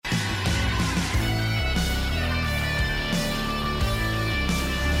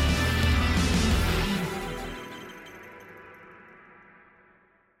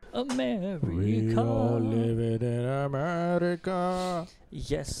America. We all live in America.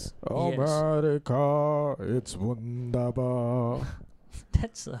 Yes. America, it's wunderbar.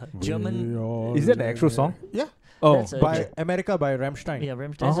 That's a German. Is that the actual song? Yeah. Oh, That's a By Ge- America by Rammstein. Yeah,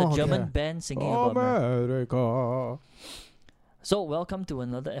 Rammstein is a Oh, German yeah. band singing about America. America. So, welcome to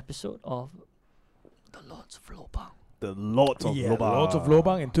another episode of The Lords of Lobang. the Lords of Lobang. Lords of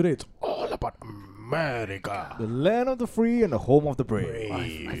Lobang, and today it's all about America. The land of the free and the home of the brave.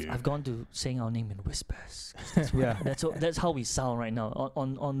 Brave. I've gone to saying our name in whispers. Yeah. That's how we sound right now.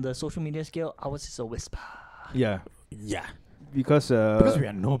 On the social media scale, ours is a whisper. Yeah. Yeah. Because we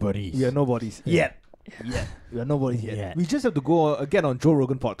are nobodies. we are nobodies. Yeah. Yet. We are nobodies yet. Yeah. We just have to go again on Joe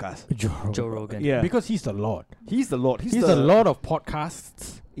Rogan podcast. Joe Rogan. Yeah. Because he's the Lord. He's the Lord. He's the Lord of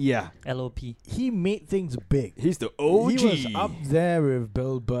podcasts. Yeah. LOP. He made things big. He's the OG. He was up there with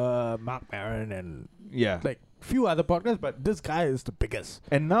Bill Burr, Mark Maron, and Yeah. like few other podcasts, but this guy is the biggest.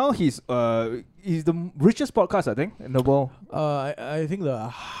 And now he's the richest podcast, I think, in the world. I think the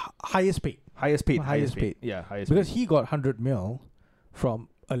highest paid Highest paid. Highest paid. Yeah, highest because paid. he got 100 mil from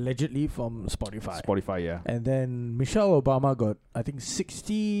allegedly from Spotify. Spotify, yeah. And then Michelle Obama got, I think,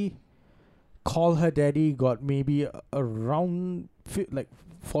 60. Call Her Daddy got maybe around like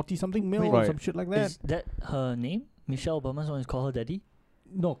 40 something mil or Right. some shit like that. Is that her name? Michelle Obama's one is called her daddy?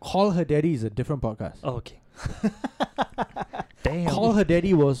 No, Call Her Daddy is a different podcast. Oh, okay. Damn. Call Her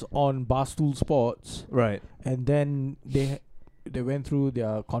Daddy was on Barstool Sports, Right. and then they went through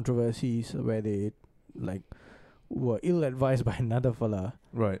their controversies where they like were ill-advised by another fella,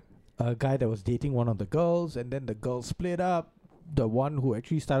 Right. a guy that was dating one of the girls, and then the girls split up. The one who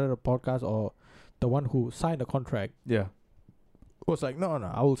actually started a podcast, or the one who signed a contract, Yeah. was like, no,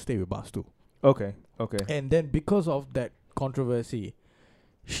 I will stay with Barstool. Okay. Okay. And then because of that controversy,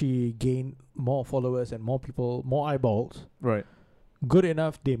 she gained more followers and more people, more eyeballs. Right. Good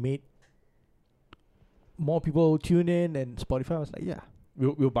enough, they made more people tune in, and Spotify was like, yeah,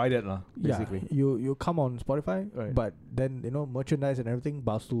 We'll buy that lah. Basically. yeah, you come on Spotify, Right. but then merchandise and everything,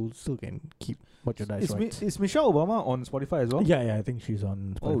 Barstool still can keep merchandise rights. Is Michelle Obama on Spotify as well? Yeah, I think she's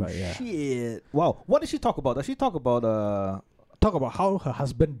on Spotify. Oh yeah, shit! Wow. What did she talk about? Does she talk about talk about how her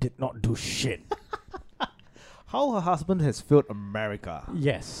husband did not do shit. how her husband has failed America?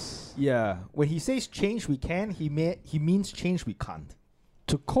 Yes. Yeah. When he says change we can, he means change we can't.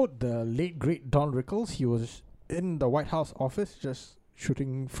 To quote the late great Don Rickles, he was in the White House office just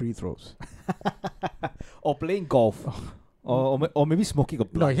shooting free throws. Or playing golf. or maybe smoking a No,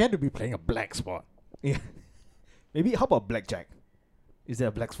 blunt. he had to be playing a black spot. Maybe how about blackjack? Is there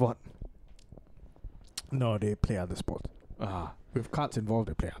a black spot? No, they play other sports. Ah, With cards involved,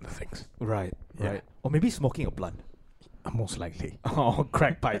 they play other things. right, Yeah. right. Or maybe smoking a blunt. Most likely. Oh,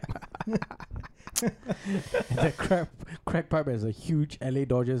 crack pipe. The crack pipe has a huge LA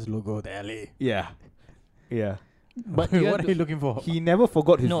Dodgers logo. The LA. Yeah. Yeah. But you have what are to- you looking for? He never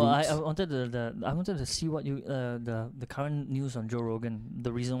forgot his No, roots. I wanted I wanted to see what you the current news on Joe Rogan.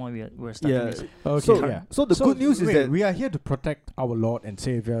 The reason why we're starting Yeah. this. Okay, So- yeah. so the good news is wait, that- we are here to protect our Lord and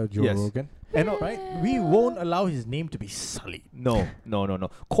Savior Joe Yes. Rogan. And Right? We won't allow his name to be sullied. No.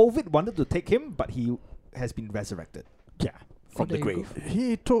 COVID wanted to take him, but he has been resurrected Yeah. from the there you grave.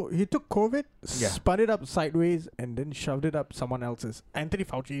 He took COVID, Yeah. spun it up sideways, and then shoved it up someone else's, Anthony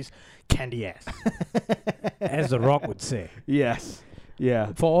Fauci's candy ass, as The Rock would say. Yes.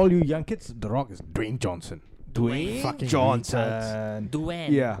 Yeah. For all you young kids, The Rock is Dwayne Johnson. Dwayne Fucking Johnson.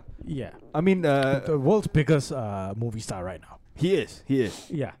 Duane. Yeah. Yeah, I mean, the world's biggest movie star right now. he is.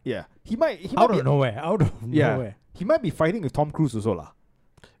 Yeah, Yeah. He might out be, of nowhere, Yeah. nowhere. He might be fighting with Tom Cruise also lah.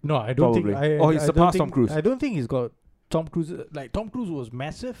 No, I don't Probably. think. Or he's I don't surpassed think- Tom Cruise. I don't think he's got Tom Cruise. Like Tom Cruise was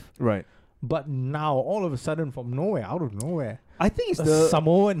massive, Right. but now all of a sudden, from nowhere, out of nowhere, I think it's a the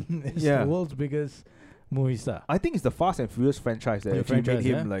Samoan is Yeah. the world's biggest movie star. I think it's the Fast and Furious franchise that The actually franchise,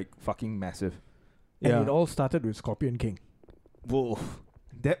 made him yeah. like fucking massive. And Yeah. it all started with Scorpion King. Whoa.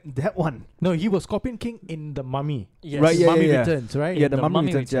 That one. No, he was Scorpion King in The Mummy. Yes. Right, yeah, Mummy yeah. Returns, right? Yeah, The the Mummy Mummy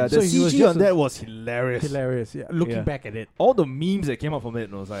Returns. Yeah, Returns. the So he was CG just on that was hilarious. Hilarious. Yeah, looking Yeah. back at it. All the memes that came out from it,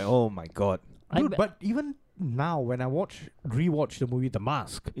 and I was like, oh my god. Dude, but even now, when I rewatch the movie The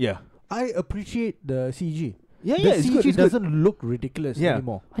Mask, Yeah. I appreciate the CG. Yeah, The yeah, it's CG good. It's good. doesn't look ridiculous Yeah.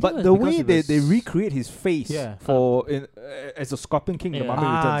 anymore. I think But it was the because way it they was- recreate his face Yeah. for as a Scorpion King, in the Yeah. Mummy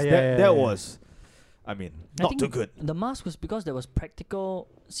Ah, Returns, yeah, that yeah. was, I mean, I not think too good. The mask was because there was practical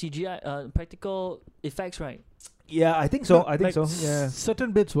CGI, practical effects, right? Yeah, I think so. No, I think like, so. Yeah.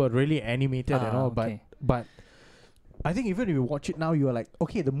 Certain bits were really animated and all, okay. but I think even if you watch it now, you are like,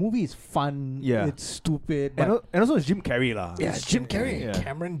 okay, the movie is fun. Yeah. It's stupid. And, But and also it's Jim Carrey lah. yeah, it's Jim Carrey, Yeah.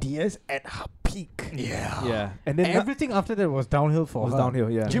 Cameron Diaz at her peak. peak. Yeah. Yeah, and then Everything after that was downhill for was her. downhill.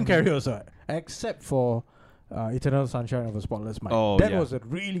 Yeah, Jim Carrey also, except for Eternal Sunshine of a Spotless Mind. Oh, that yeah. was a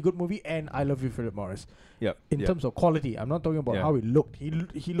really good movie, and I Love You, Philip Morris. Yep. In terms of quality, I'm not talking about Yeah. how he looked.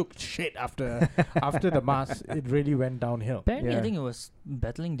 He looked shit after after the mask. It really went downhill. Apparently, Yeah. I think it was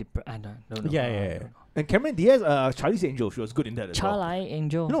battling depression. I don't know. Yeah, I yeah, don't yeah. know. and Cameron Diaz, Charlie's Angel, she was good in that as well. Charlie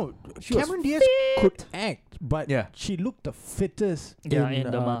Angel. No, She was Cameron Diaz could act, but Yeah. she looked the fittest Yeah, in,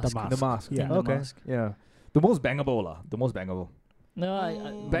 in The Mask. The mask. Yeah. In The Okay. Mask. Yeah. The most bangable lah. The most bangable. No,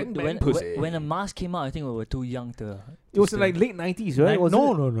 Bang, bang, when, pussy. when the mask came out, I think we were too young to. It was to in like late 90s, right? Was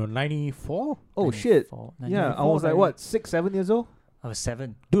no, it? no, no, 94. Oh shit. 94, Yeah, I 94, was like what, 6, 7 years old? I was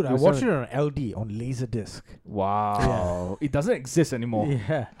 7. Dude, I It was watched it on LD on Laserdisc. Wow. It doesn't exist anymore.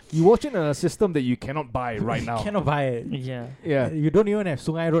 Yeah, You watch it on a system that you cannot buy right now. You cannot buy it. Yeah. Yeah. You don't even have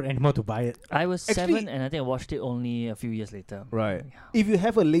Sungai Road anymore to buy it. I was Actually- 7, and I think I watched it only a few years later. Right. Yeah. If you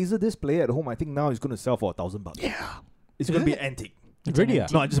have a laser disc player at home, I think now it's going to sell for $1,000. Yeah. It's Is going to be it? an antique. It's Really, an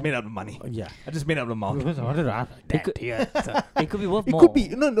ah? No, I just made up the money. Yeah. I just made up the amount. Because I wanted to ask It that. could, Yeah. it could be worth It more. could be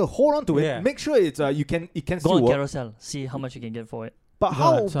no. Hold on to it. Yeah. Make sure it's it can Go still on work. Carousel, see how much you can get for it. But No,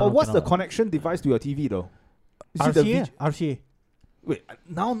 how? that's But not what's the cannot. connection device to your TV though? Is it the RCA? VG RCA. Wait,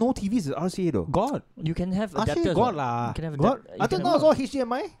 now no TVs is RCA though. God. You can have RCA adapters. got what? lah. You can have What? adap- I you thought can that have- was all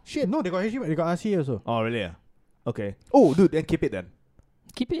HDMI. Shit. No, they got HDMI. They got RCA also. Oh really? Yeah. Okay. Oh, dude, then keep it then.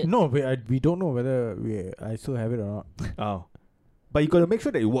 Keep it. No, we don't know whether I still have it or not. Oh, but you gotta make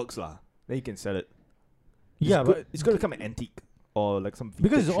sure that it works lah. Then you can sell it. Yeah, but it's gonna become an antique or like some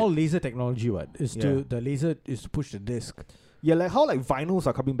because it's vintage all shit. laser technology, what? It's Yeah. to the laser is to push the disc Yeah, like how like vinyls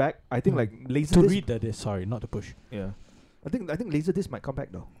are coming back. I think Mm. like laser to disc. read the disc. Sorry, not to push. Yeah. I think laser disc might come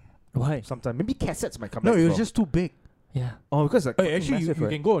back though. Why? Sometime maybe cassettes might come No, back. it as was well. just too big. Yeah. oh because like fucking Actually, massive, you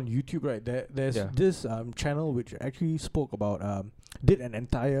right? can go on YouTube, right? There's Yeah. this channel which actually spoke about did an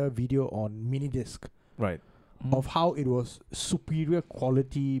entire video on mini disc right. Mm. of how it was superior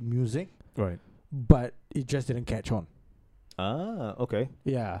quality music, Right. but it just didn't catch on. Ah, okay.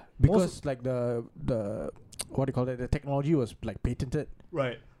 Yeah, because like the what do you call it? The technology was like patented,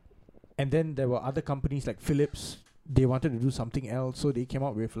 Right. and then there were other companies like Philips. They wanted to do something else, so they came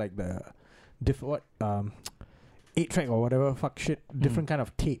up with like the different 8-track or whatever fuck shit, different kind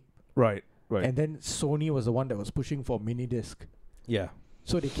of tape. Right. Right. And then Sony was the one that was pushing for mini disc. yeah.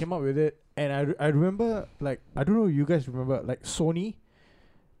 So they came up with it, and I remember, like, I don't know if you guys remember, like Sony.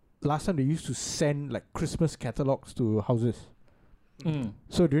 Last time they used to send like Christmas catalogs to houses. Mm.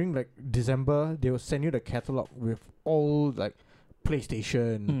 So during like December, they will send you the catalog with all like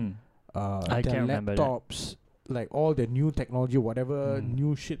PlayStation, Mm. I their can't remember that. laptops, like all the new technology, whatever Mm.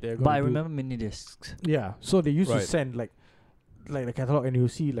 new shit they're going But I to do. remember mini discs. Yeah, so they used Right. to send like the catalog, and you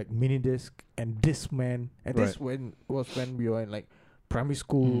see like mini disc and Discman, and this was when we were in like primary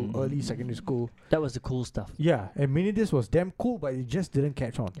school, Mm. early secondary school. That was the cool stuff. Yeah, and mini disc was damn cool, but it just didn't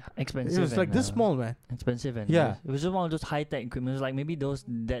catch on. Yeah, expensive. It was like and, this small, man. Expensive and Yeah. it was just one of those high tech equipment. It was like maybe those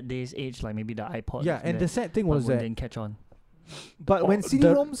that day's age, like maybe the iPod. Yeah, and the sad thing was that didn't catch on. But when Oh,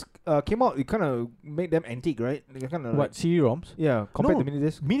 CD-ROMs came out, it kind of made them antique, right? They kind of what CD-ROMs. yeah, compared No. to mini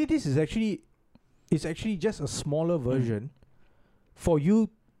disc. Mini disc is actually just a smaller version for you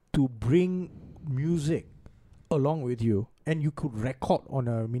to bring music along with you, and you could record on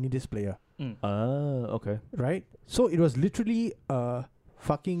a mini disc player, Mm. Ah, okay. right? So it was literally a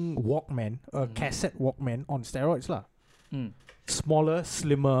fucking Walkman, a Mm. cassette Walkman on steroids lah. Mm. Smaller,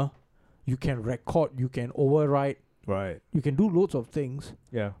 slimmer. You can record, you can overwrite, Right. you can do loads of things,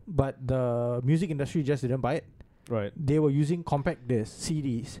 Yeah. but the music industry just didn't buy it. Right. They were using compact discs,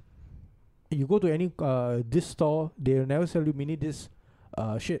 CDs. You go to any disc store, they'll never sell you mini disc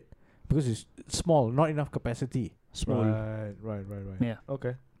shit because it's small, not enough capacity. Small. Right. Yeah.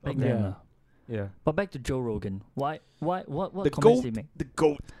 Okay. Back Okay. then. Yeah. Yeah. But back to Joe Rogan. What The comments goat. did he make? The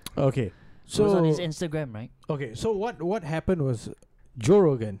goat. Okay, So it was on his so Instagram, right? okay, so what happened was Joe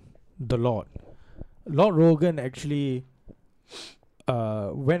Rogan, the Lord Rogan actually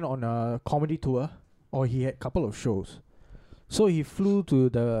went on a comedy tour, or he had a couple of shows. So he flew to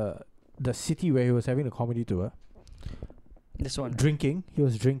the city where he was having the comedy tour, This one. drinking. He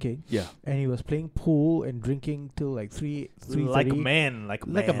was drinking, Yeah. and he was playing pool and drinking till like 3:30. Like a man. Like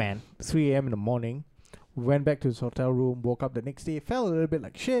a man. 3 a.m. in the morning. Went back to his hotel room, woke up the next day, felt a little bit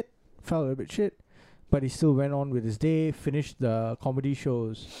like shit, but he still went on with his day, finished the comedy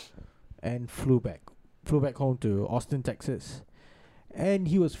shows, and flew back home to Austin, Texas. And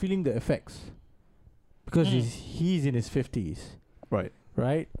he was feeling the effects because Mm. he's in his 50s, Right.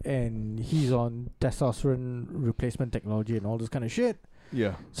 right? And he's on testosterone replacement technology and all this kind of shit.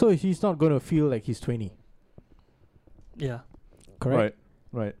 Yeah. So he's not going to feel like he's 20, Yeah. correct?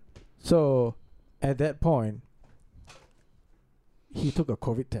 Right. So at that point, he took a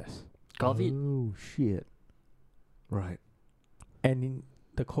COVID test. COVID. Oh shit. Right. And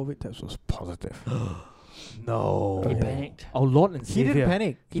the COVID test was positive. No. He Okay. panicked. Our Lord and He Savior. didn't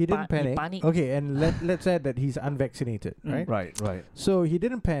panic. He He didn't pa- he panic. panicked. Okay, and let's add that he's unvaccinated, right? Right. So he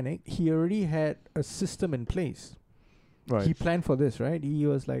didn't panic. He already had a system in place. Right. He planned for this, right? He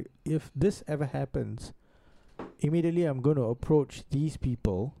was like, if this ever happens, immediately I'm going to approach these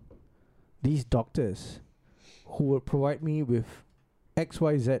people, these doctors, who will provide me with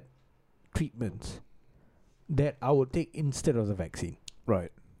XYZ treatments that I will take instead of the vaccine.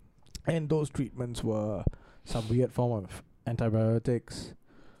 Right. And those treatments were some weird form of antibiotics,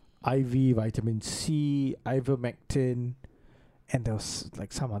 IV vitamin C, ivermectin, and there was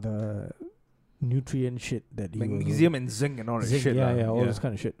like some other nutrient shit that he was Magnesium and zinc and all that zinc, shit. yeah, lah. yeah, all this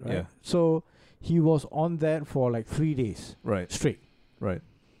kind of shit, right? Yeah. So he was on that for like 3 days Right. straight, Right.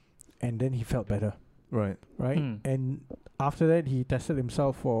 and then he felt better, Right. right? And after that, he tested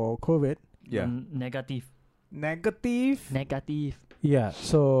himself for COVID. Yeah. Negative. Negative. Yeah,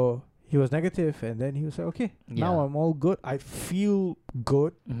 so he was negative, and then he was like, okay, now Yeah. I'm all good. I feel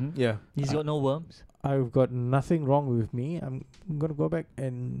good. Mm-hmm. Yeah. He's got no worms. I've got nothing wrong with me. I'm gonna go back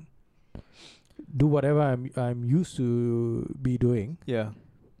and do whatever I'm used to be doing. Yeah.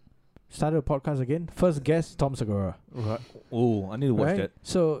 Started a podcast again. First guest, Tom Segura. Right. Oh, I need to watch Right? that.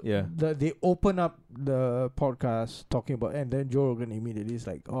 So Yeah. they open up the podcast talking about, and then Joe Rogan immediately is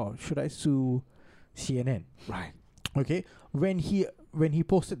like, "Oh, should I sue CNN?" Right. Okay. When he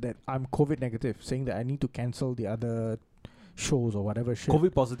posted that I'm COVID negative, saying that I need to cancel the other shows or whatever shit.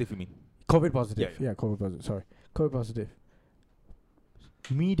 COVID positive, you mean? COVID positive. Yeah. Yeah, COVID positive. Sorry. COVID positive.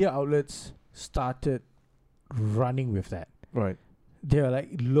 Media outlets started running with that. Right. They were like,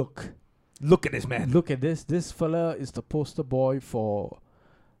 look Look at this man. at this. This fella is the poster boy for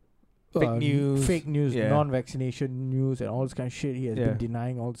Fake news. Yeah. non-vaccination news, and all this kind of shit. He has Yeah. been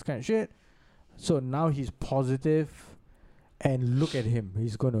denying all this kind of shit. So now he's positive, and look at him.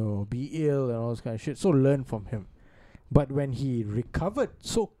 He's going to be ill and all this kind of shit. So learn from him. But when he recovered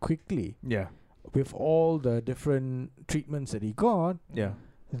so quickly Yeah. with all the different treatments that he got, Yeah.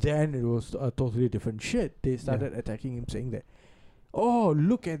 then it was a totally different shit. They started attacking him, saying that, oh,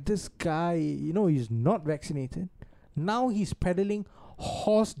 look at this guy, he's not vaccinated. Now he's peddling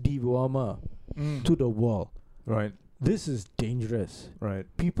horse dewormer to the world. Right. This is dangerous. Right.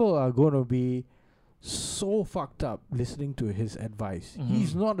 People are going to be so fucked up listening to his advice. Mhm.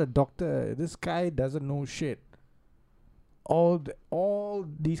 He's not a doctor. This guy doesn't know shit. All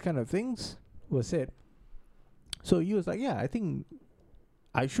these kind of things were said. So he was like, yeah, I think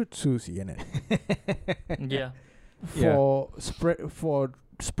I should sue CNN Yeah. for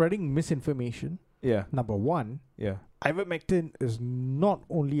spreading misinformation. Yeah. Number one, Yeah. ivermectin is not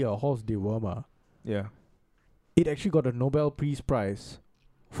only a horse dewormer. Yeah. It actually got a Nobel Peace Prize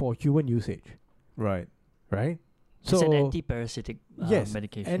for human usage, Right. right? It's an anti-parasitic yes,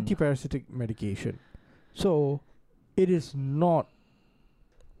 medication. anti-parasitic medication. So it is not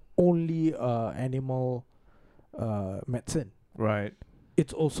only animal medicine. Right.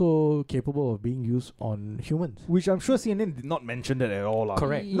 It's also capable of being used on humans. Which I'm sure CNN did not mention that at all.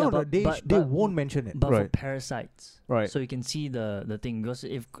 Correct. Yeah, No, but- they but- won't mention it. but for Right. parasites. Right. So you can see the thing, because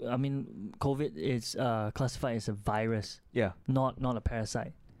COVID is classified as a virus, Yeah. not a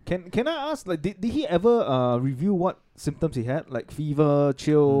parasite. Can I ask, like, did he ever review what symptoms he had? Like fever,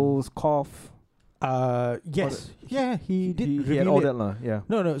 chills, cough? Yes. Yeah, he did. He had reveal all it. that lah. Yeah.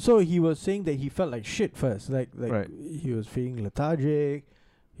 No. So he was saying that he felt like shit first. Like Right. he was feeling lethargic.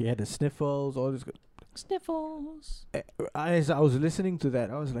 He had the sniffles, all this. Sniffles. As I was listening to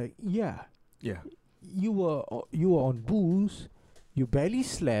that, I was like, yeah, Yeah. you were on booze, you barely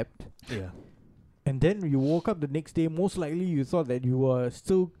slept, Yeah. and then you woke up the next day. Most likely, you thought that you were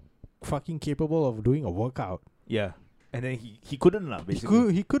still fucking capable of doing a workout. Yeah. And then he couldn't lah,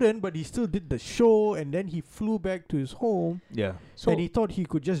 basically. He couldn't, but he still did the show, and then he flew back to his home, Yeah. So and he thought he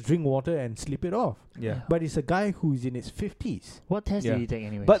could just drink water and sleep it off. Yeah. But it's a guy who's in his 50s. what test Yeah. did he take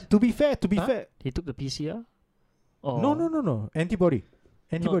anyways? But to be fair, Huh? he took the PCR. Or No. Antibody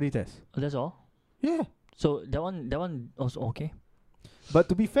test. Oh, that's all. Yeah. So that one also okay. But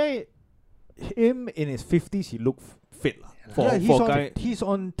to be fair, him in his 50s, he looked fit lah. For Yeah, for a guy. he's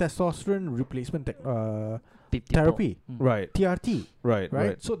on testosterone replacement People. therapy, Right. TRT, Right.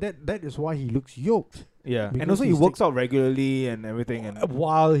 right? So that is why he looks yoked Yeah. And Because also he he's works out regularly and everything, and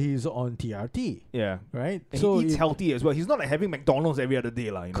while he's on TRT, yeah. right? And so he eats it- healthy as well. He's not like having McDonald's every other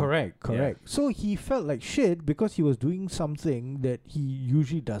day lah. You know? Correct. So he felt like shit because he was doing something that he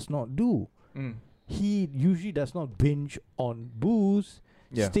usually does not do. Mm. He usually does not binge on booze.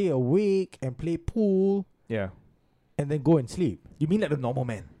 Yeah. stay awake and play pool, Yeah. and then go and sleep. You mean like the normal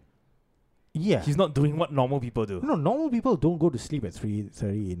man? Yeah. He's not doing what normal people do. No, normal people don't go to sleep at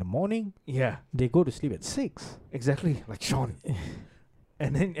 3:30 in the morning. Yeah. They go to sleep at 6. Exactly. Like Sean.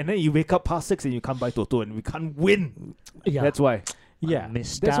 and then you wake up past 6 and you come by Toto and we can't win. Yeah. That's why. Yeah.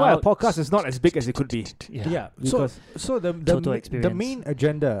 Missed That's why a out. podcast is not as big as it could be. Yeah. Because So the Total the experience. main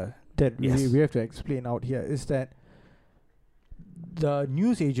agenda that Yes. we have to explain out here is that the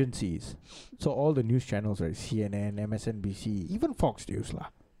news agencies, so all the news channels, right, CNN, MSNBC, even Fox News lah,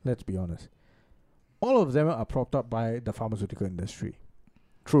 let's be honest, all of them are propped up by the pharmaceutical industry,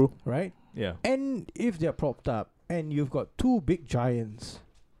 True. right? Yeah. And if they're propped up and you've got two big giants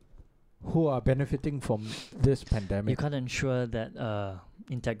who are benefiting from this You pandemic, can't ensure that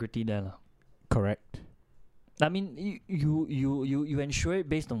integrity there. Lah. correct? I mean, you ensure it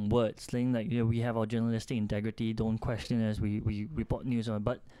based on words, saying like, we have our journalistic integrity, don't question us, we report news on.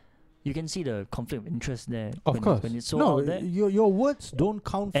 But you can see the conflict of interest there. Of when, course. when it's so No, out there. your words don't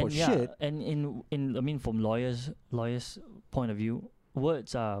count for And yeah, shit. and in I mean, from lawyers' point of view,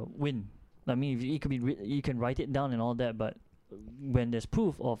 words are win. I mean, if it could be you can write it down and all that, but when there's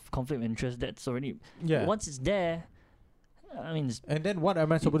proof of conflict of interest, that's already Yeah. once it's there. I mean, it's, And then what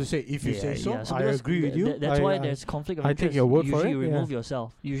am I supposed to say? If you say so, I because agree with you. that's why I- there's conflict of I interest. take your word for Usually it, you yeah. remove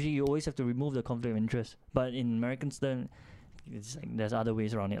yourself. Usually you always have to remove the conflict of interest. But in American style, it's like there's other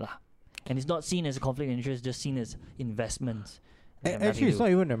ways around it lah. And it's not seen as a conflict of interest, just seen as investments. They have nothing Actually, it's to not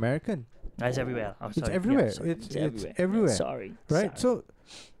do. even American, It's everywhere. Oh, It's sorry. Yeah, everywhere. sorry. It's everywhere. Sorry. right? Sorry.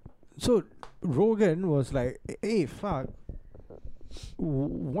 So Rogan was like, "Hey, fuck,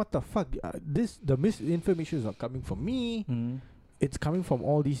 what the fuck? The misinformation is not coming from me. Mm. It's coming from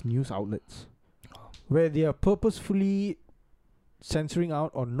all these news outlets, where they are purposefully censoring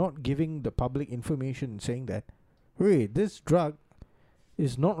out or not giving the public information, saying that, wait, this drug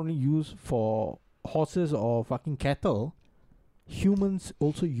is not only used for horses or fucking cattle, humans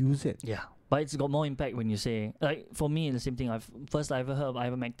also use it." Yeah, but it's got more impact when you say, like, for me, the same thing. I ever heard of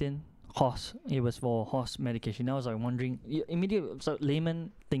ivermectin, horse. It was for horse medication. I was like wondering, immediate so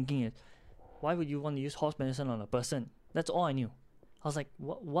layman thinking is, why would you want to use horse medicine on a person? That's all I knew. I was like,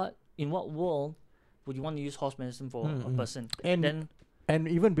 what in what world would you want to use horse medicine for a Mm-mm. person? And Then and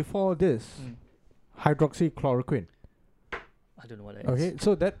even before this, hydroxychloroquine. I don't know what that is. Okay,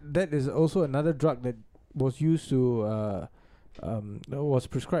 so that is also another drug that was used to was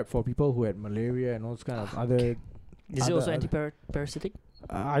prescribed for people who had malaria and all this kind of other. Is it also other- anti-parasitic?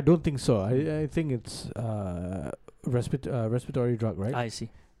 I don't think so. I think it's respiratory drug, right? I see.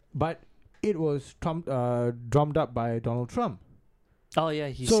 But it was drummed up by Donald Trump. Oh yeah,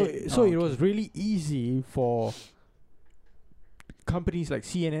 he So said. so oh, it okay. was really easy for companies like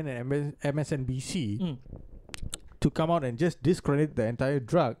CNN and MSNBC Mm. to come out and just discredit the entire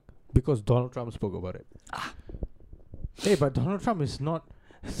drug because Donald Trump spoke about it. Hey, but Donald Trump is not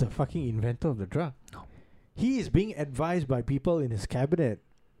the fucking inventor of the drug. No. He is being advised by people in his cabinet,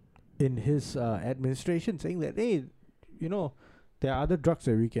 in his administration, saying that, hey, there are other drugs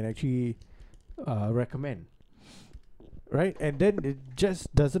that we can actually recommend. Right? And then it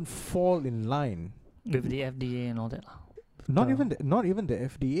just doesn't fall in line. with the FDA and all that. Not The- even the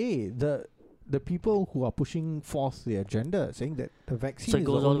FDA. The people who are pushing forth the agenda, saying that the vaccine So is it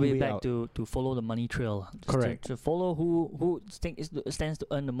goes the all the only way back out. to follow the money trail. Just Correct. To follow who stands to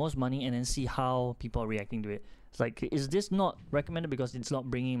earn the most money and then see how people are reacting to it. It's like, is this not recommended because it's not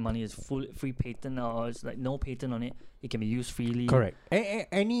bringing money? It's full free patent or it's like no patent on it. It can be used freely. Correct.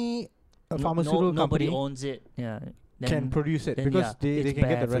 Any pharmaceutical nobody company owns it. Yeah. can Then- produce it then because yeah, they it's can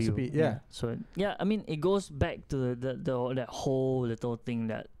get bad the for you. recipe. Yeah. So yeah, I mean, it goes back to the that whole little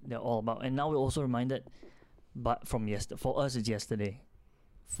thing that they're all about. And now we're also reminded, but from yesterday, for us it's yesterday,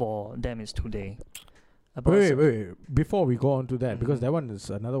 for them it's today. About Wait. Before we go on to that, because Mhm. that one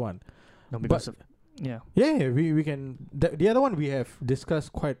is another one. No, because of yeah. Yeah, we can. The other one we have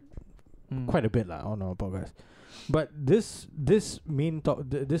discussed quite Mm. a bit lah on our podcast. But this main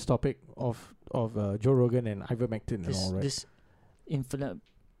this topic of Joe Rogan and ivermectin and all, right? This infinite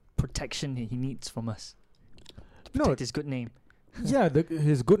protection he needs from us. To No, protect his good name. yeah,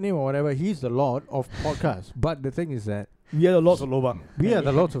 his good name or whatever. He's the lord of podcasts. But the thing is that We are the Lords of Lobang. we are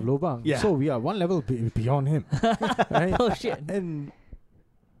the lords of Lobang. Yeah. So we are one level beyond him. Right? Oh shit. And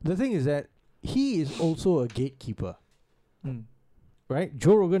the thing is that he is also a gatekeeper, Mm. right?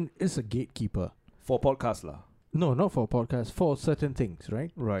 Joe Rogan is a gatekeeper. For podcast lah. No, not for podcasts, for certain things,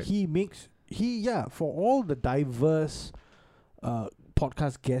 right? Right. He makes for all the diverse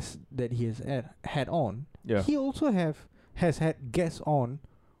podcast guests that he has had on. Yeah. He also has had guests on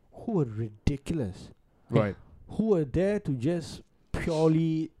who were ridiculous, Right. who were there to just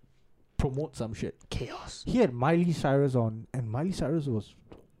purely promote some shit. Chaos. He had Miley Cyrus on, and Miley Cyrus was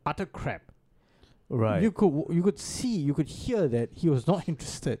utter crap. Right. You could hear that he was not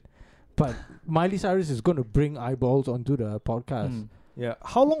interested. But Miley Cyrus is going to bring eyeballs onto the podcast. Mm. Yeah.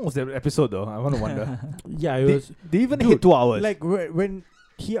 How long was that episode though? I want to wonder. Yeah, it They, was they even Dude, hit 2 hours. like when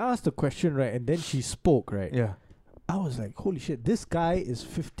he asked the question, right, and then she spoke, right. yeah. I was like, holy shit, this guy is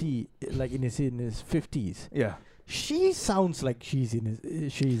 50, like in his 50s. Yeah. She sounds like she's in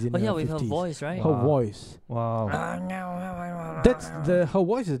Oh her yeah, with her 50s. voice, right? Her Wow. voice. Wow. That's her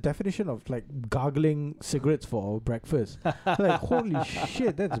voice is the definition of like gargling cigarettes for breakfast. Like holy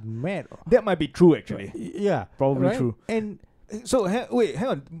shit, that's mad. That might be true actually. Yeah, Probably right? true. And So wait, hang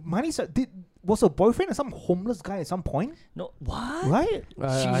on. Miley Cyrus was her boyfriend some homeless guy at some point, No, what? right?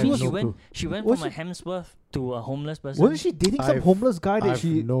 I She, have she no went. clue. She went Was from a Hemsworth to a homeless person. Wasn't she dating some I've- homeless guy that I've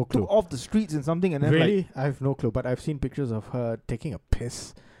she no clue. took off the streets and something and then Really, like I have no clue. But I've seen pictures of her taking a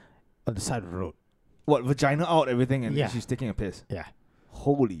piss on the side of the road. what, vagina out, everything, and Yeah. she's taking a piss. Yeah,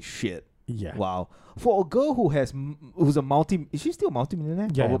 Holy shit! yeah. Wow. For a girl who's a is she still a multi-millionaire?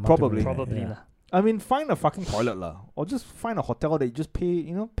 Yeah, Probably. yeah, Probably. Probably Yeah. lah. I mean, find a fucking toilet lah, or just find a hotel that you just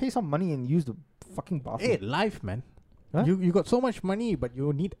pay some money and use the fucking bathroom. Hey, life, man. Huh? You got so much money, but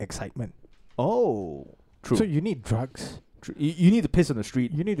you need excitement. Oh, true. So you need drugs. True. You need to piss on the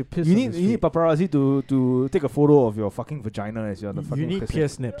street. You need to piss. You on need the you need street. paparazzi to take a photo of your fucking vagina as you're on the fucking You need pissing.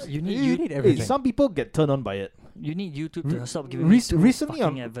 pierce nips. You need you you- need Hey, everything. some people get turned on by it. You need YouTube Re- to stop giving rec- me too recently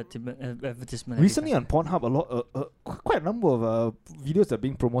fucking on- advertisement. Recently every on Pornhub, quite a number of videos that are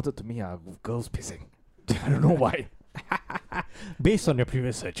being promoted to me are of girls pissing. I don't know why. Based on your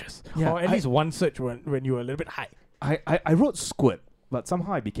previous searches, Yeah, or at I- least one search when you were a little bit high. I wrote squirt, but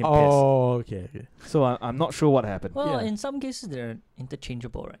somehow I became Oh, okay. pissed. So I'm not sure what happened. time. Well, Yeah. in some cases they're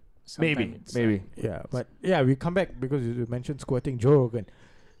interchangeable, right? Maybe, Sometime it's, maybe. Yeah, but yeah, we come back because you mentioned squirting. Joe Rogan.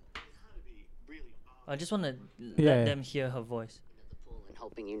 I just want to Yeah. let them hear her voice. pool and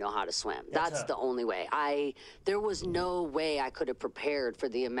hoping you know how to swim. That's That's her. the only way. There was no way I could have prepared for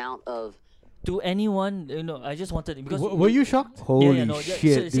the amount of To anyone, I just wanted because Were you shocked? Holy yeah,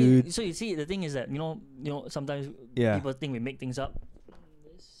 shit, so, dude. So you see, the thing is that sometimes Yeah. people think we make things up.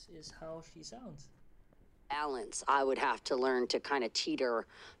 This is how she sounds. balance. I would have to learn to kind of teeter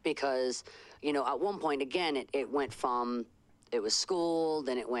because, at one point, again, it went from, it was school,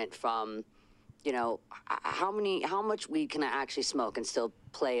 then it went from, how much weed can I actually smoke and still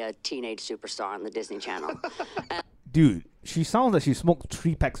play a teenage superstar on the Disney Channel? Dude, she sounds like she smoked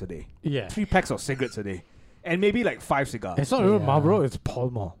 3 packs a day. Yeah. 3 packs of cigarettes a day. And maybe like 5 cigars. It's not even Yeah. Marlboro. It's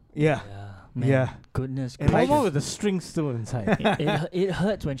Palmore. Yeah. Yeah, man. Yeah. Goodness And like- Palmore with the string still inside. it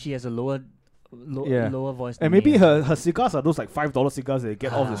hurts when she has a lower voice. And than maybe me. her cigars are those like $5 cigars that you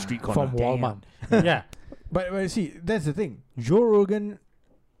get off the street corner. From Damn. Walmart. Yeah. But see, that's the thing. Joe Rogan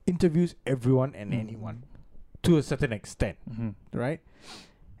interviews everyone and anyone to a certain extent, Mhm. right?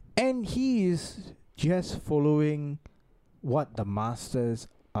 And he is just following what the masters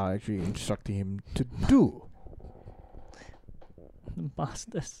are actually instructing him to do.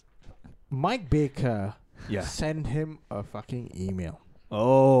 Masters. Mike Baker Yeah. sent him a fucking email.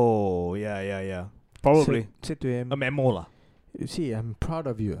 Oh, yeah. Probably. Said to him, A memo lah. you see, I'm proud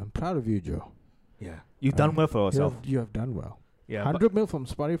of you. I'm proud of you, Joe. Yeah. You've done well for You yourself. have, you have done well. Yeah. 100 mil from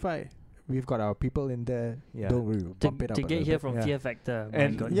Spotify. We've got our people in there. Yeah. Don't worry, we'll To, bump it up to a get little here bit. from yeah. Fear Factor. My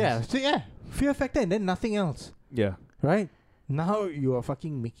And- goodness. Yeah, so yeah, fear factor and then nothing else, Yeah. right? Now you are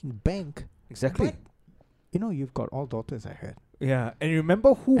fucking making bank. Exactly. But, you've got all daughters, I heard. Yeah. And you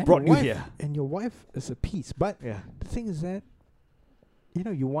remember who And brought your you wife- here? And your wife is a piece. But Yeah. the thing is that,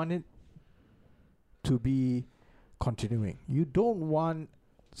 you want it to be continuing. You don't want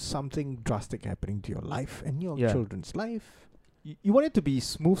something drastic happening to your life and your Yeah. children's life. You want it to be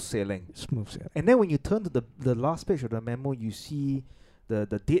smooth sailing. Smooth sailing. And then when you turn to the last page of the memo, you see the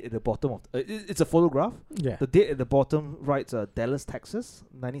date at the bottom of it's a photograph. Yeah. The date at the bottom writes Dallas, Texas,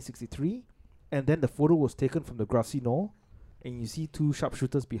 1963, and then the photo was taken from the grassy knoll, and you see 2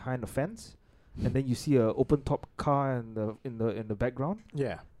 sharpshooters behind the fence, and then you see a open top car in the background,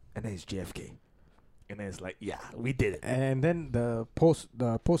 Yeah. and then it's JFK, and then it's like, yeah, we did it. And then the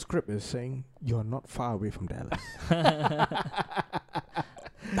postscript is saying you're not far away from Dallas.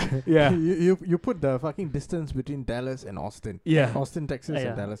 Yeah, you put the fucking distance between Dallas and Austin. yeah, Austin, Texas, Yeah.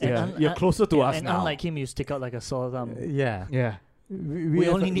 and Dallas. And yeah. Texas. You're closer to us and now. unlike him, you stick out like a sore thumb. Yeah. Yeah, We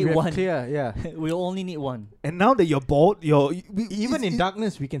have- only need have one. Clear, yeah. We only need one. and now that you're bald, Even in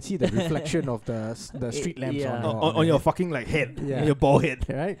darkness, we can see the reflection of the street lamps Yeah. on your fucking like head, Yeah. your bald head.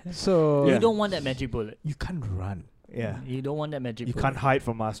 right. So Yeah. You don't want that magic bullet. you can't run. Yeah. You don't want that magic. You bullet. can't hide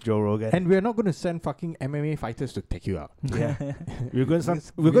from us, Joe Rogan. And we're not going to send fucking MMA fighters to take you out. Yeah. we're going to send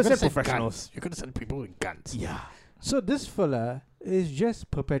professionals. Guns. You're going to send people with guns. Yeah. So this fella is just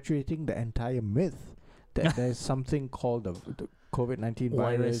perpetuating the entire myth that there's something called the COVID-19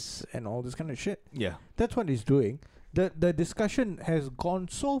 virus Virus. and all this kind of shit. Yeah. That's what he's doing. The discussion has gone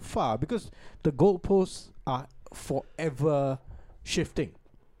so far because the goalposts are forever shifting.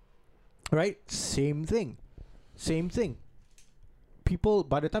 Right? Same thing. People,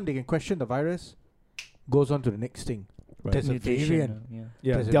 by the time they can question the virus, goes on to the next thing. Right. There's a Mutation, variant. yeah.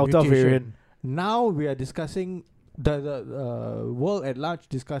 Yeah. There's a Delta mutation. variant. Now we are discussing the world at large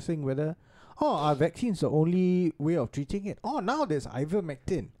discussing whether our vaccine's the only way of treating it. Now there's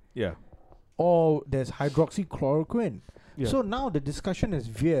ivermectin Yeah. or there's hydroxychloroquine. Yeah. So now the discussion has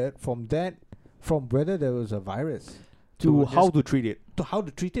veered from whether there was a virus to just how to treat it. to how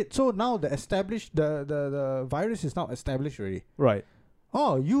to treat it. So now the virus is now established already. Right.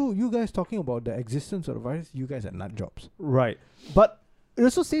 You guys talking about the existence of the virus, you guys are nut jobs. Right. But it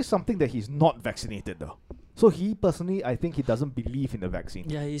also says something that he's not vaccinated though. So he personally, I think he doesn't believe in the vaccine.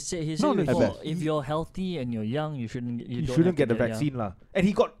 Yeah, he said No, no, before, I bet. if you're healthy and you're young, you shouldn't You don't shouldn't have to get the yeah. vaccine lah. And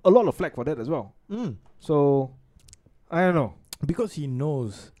he got a lot of flack for that as well. So I don't know. Because he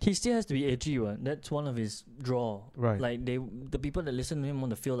knows. He still has to be edgy, one. That's one of his draw. Right. Like the people that listen to him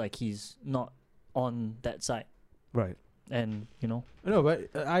want to feel like he's not on that side, Right. and No, but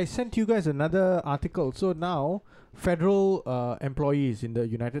I sent you guys another article. So now, federal employees in the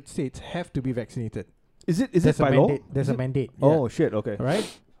United States have to be vaccinated. Is it There's a by law? mandate. There's Is a it? mandate. Oh shit, okay.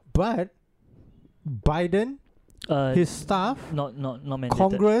 right. But Biden, his staff, not mandated.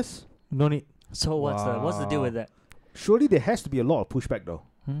 Congress, no need. So what's the deal with Wow. that? Surely there has to be a lot of pushback though.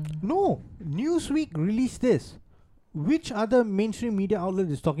 No, Newsweek released this. Which other mainstream media outlet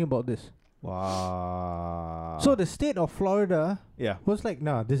is talking about this? Wow. So the state of Florida yeah. was like,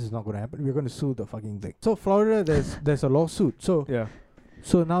 nah, this is not going to happen. We're going to sue the fucking thing. So Florida, there's a lawsuit. Yeah.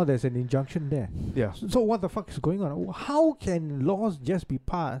 So now there's an injunction there. Yeah. So what the fuck is going on? How can laws just be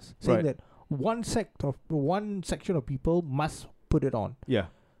passed saying Right. that one section of people must put it on, Yeah.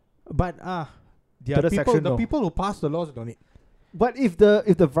 but The other section the no. people who pass the laws don't need. But if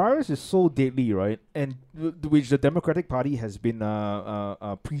the virus is so deadly, right, and which the Democratic Party has been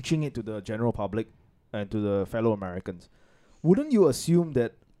preaching it to the general public and to the fellow Americans, wouldn't you assume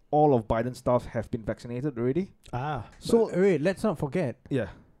that all of Biden's staff have been vaccinated already? So So- wait, let's not forget. Yeah.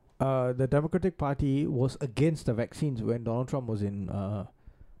 The Democratic Party was against the vaccines when Donald Trump was in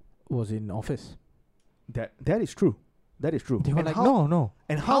office. That is true. That is true. They were And like, how, no.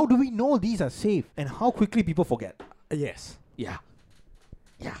 And How do we know these are safe? and how quickly people forget? Yes. Yeah.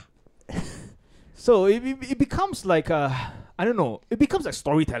 Yeah. So it becomes like I don't know. It becomes like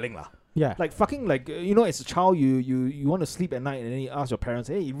storytelling lah. Yeah. Like fucking like as a child you want to sleep at night and then you ask your parents,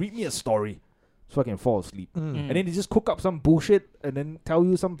 hey, read me a story, so I can fall asleep. Mm. And then they just cook up some bullshit and then tell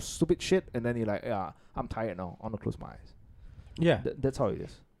you some stupid shit and then you're like, yeah, I'm tired now. I want to close my eyes. Yeah. That's how it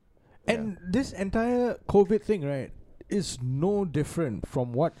is. And this entire COVID thing, right, is no different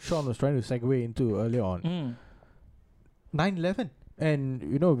from what Sean was trying to segue into earlier on. 9/11. And,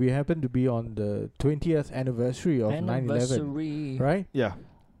 we happen to be on the 20th anniversary of 9/11, Anniversary. right? Yeah.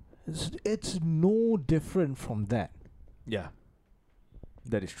 It's no different from that. Yeah.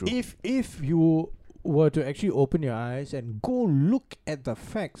 That is true. If you were to actually open your eyes and go look at the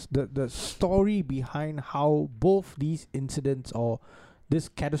facts, the story behind how both these incidents or this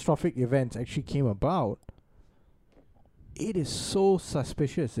catastrophic events actually came about, it is so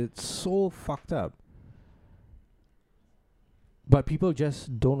suspicious. It's so fucked up. But people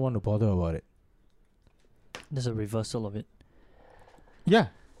just don't want to bother about it. There's a reversal of it. Yeah.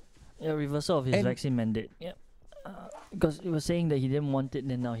 Yeah, reversal of his And- vaccine mandate. Yep. Because it was saying that he didn't want it,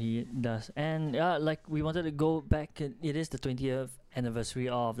 then now he does. And like we wanted to go back. It is the 20th anniversary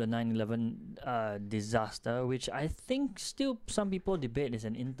of the 9/11 disaster, which I think still some people debate is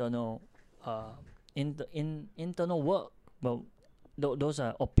an internal, internal work. Well, those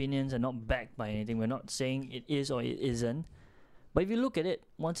are opinions and not backed by anything. We're not saying it is or it isn't. But if you look at it,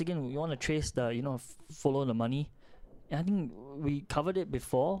 once again, we want to trace the, follow the money. And I think we covered it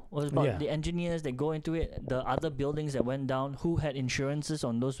before. It was about the engineers that go into it, the other buildings that went down, who had insurances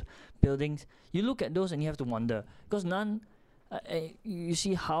on those buildings. You look at those and you have to wonder. Because none, you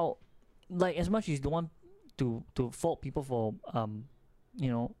see how, like, as much as you don't want to fault people for,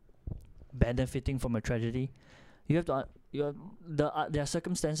 benefiting from a tragedy, you have to, there are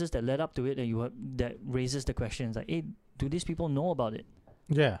circumstances that led up to it that raises the questions like, hey, do these people know about it?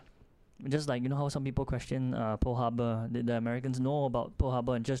 Yeah. Just like, how some people question Pearl Harbor. Did the Americans know about Pearl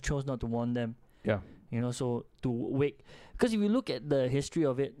Harbor and just chose not to warn them? Yeah. So to wake, because if you look at the history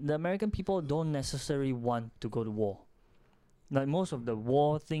of it, the American people don't necessarily want to go to war. Like most of the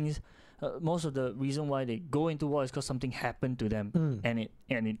war things, most of the reason why they go into war is because something happened to them, and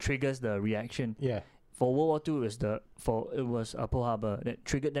it triggers the reaction. Yeah. For World War II, it was Pearl Harbor that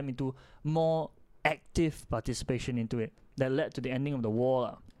triggered them into more active participation into it. That led to the ending of the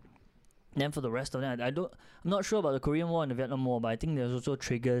war. Then for the rest of that, I'm not sure about the Korean War and the Vietnam War, but I think there's also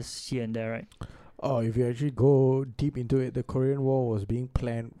triggers here and there, right? Oh, if you actually go deep into it, the Korean War was being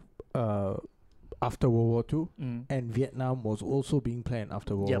planned after World War II, and Vietnam was also being planned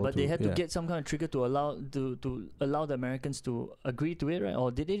after World War II. Yeah, but they had to get some kind of trigger to allow the Americans to agree to it, right?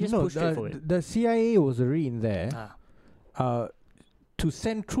 Or did they just push straight for it? The CIA was already in there to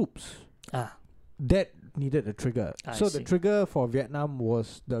send troops. That needed a trigger. So the trigger for Vietnam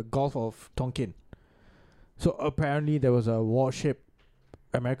was the Gulf of Tonkin. So apparently there was a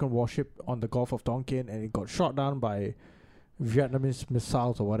American warship on the Gulf of Tonkin, and it got shot down by Vietnamese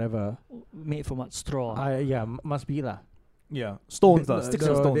missiles or whatever. Made from what, straw? Must be lah. Yeah, stones, sticks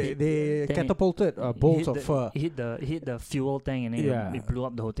and stones. They catapulted bolts of fur. Hit the fuel tank, and then it blew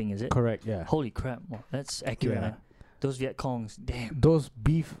up the whole thing. Is it? Correct. Yeah. Holy crap! Wow, that's accurate. Man. Those Viet Congs, damn. Those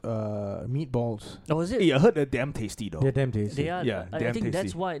beef meatballs. Oh, is it? Yeah, I heard they're damn tasty though. They're damn tasty. They are. Yeah, I damn think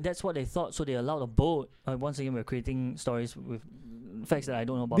tasty. that's what they thought. So they allowed a boat. Once again, we're creating stories with facts that I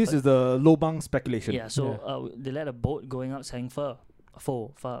don't know about. This is the lobang speculation. Yeah. So they let a boat going out selling fur.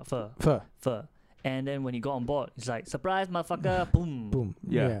 And then when he got on board, it's like, surprise, motherfucker! Boom. Boom.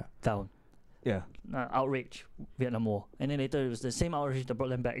 Yeah. Down. Yeah. Outrage. Vietnam War. And then later it was the same outrage that brought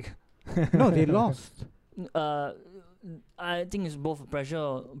them back. No, they lost. I think it's both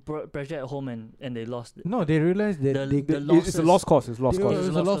pressure at home and they lost. No, they realized that it's a lost cause. It's lost it cause.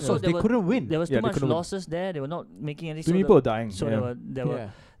 was a lost cause. They couldn't win. There was too much losses there. They were not making any. Too many people are dying. So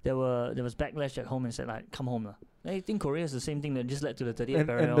there was backlash at home and said like, come home lah. I think Korea is the same thing that just led to the 38th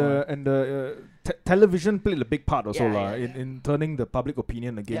parallel. And the television played a big part also in turning the public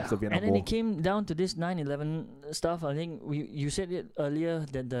opinion against the Vietnam War. And then it came down to this 9/11 stuff. I think you said it earlier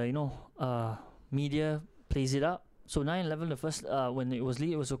that the media plays it up. So 9/11, the first when it was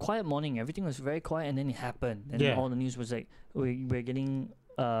leaked, it was a quiet morning. Everything was very quiet, and then it happened, and all the news was like, we're getting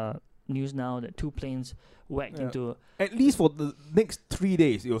news now that 2 planes whacked into. At least for the next 3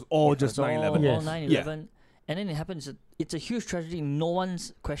 days, it was all just 9/11. All 9/11, and then it happened. It's a huge tragedy. No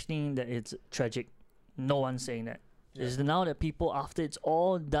one's questioning that it's tragic. No one's saying that. It's now that people, after it's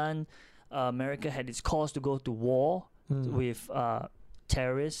all done, America had its cause to go to war with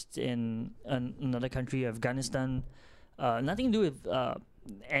terrorists in another country, Afghanistan. Nothing to do with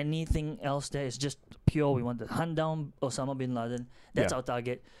anything else there. It's just pure, we want to hunt down Osama bin Laden. That's our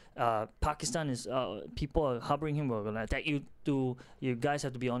target. Pakistan is, people are harboring him. We're going to attack you too. You guys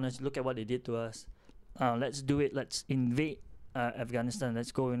have to be honest. Look at what they did to us. Let's do it. Let's invade Afghanistan.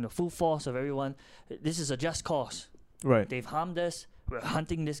 Let's go in the full force of everyone. This is a just cause. Right. They've harmed us. We're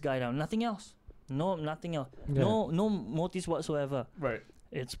hunting this guy down. Nothing else. No, nothing else. Yeah. No motives whatsoever. Right.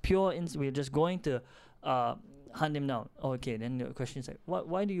 It's pure. We're just going to hunt him down. Okay, then the question is like,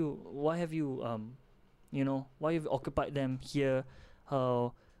 why have you occupied them here?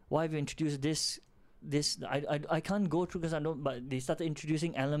 Why have you introduced this? I can't go through because I don't. But they started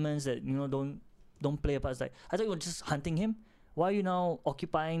introducing elements that don't play a part. It's like, I thought you were just hunting him. Why are you now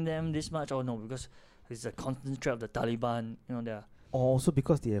occupying them this much? Oh no, because it's a constant threat of the Taliban. They're Also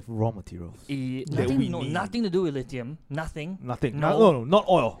because they have raw materials. Nothing to do with lithium. Nothing. No, not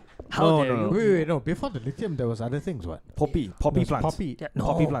oil. How dare you? Wait, no. Before the lithium, there was other things. What? Poppy There's plants. Poppy. Yeah,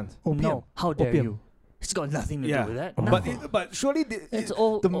 Poppy plants. No. How dare Opium. you? It's got nothing to do with that. But surely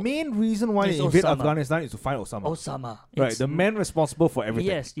the main reason why it's they invade Osama. Afghanistan is to find Osama. Osama. Right, the man responsible for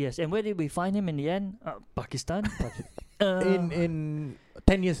everything. Yes. And where did we find him in the end? Pakistan. In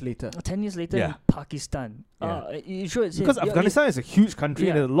 10 years later. 10 years later in Pakistan. You sure it's because him? Afghanistan is a huge country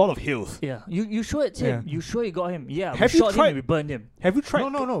and there's a lot of hills. Yeah. You sure it's him? You sure you got him? Yeah. Have we you shot tried? him and we burned him. Have you tried?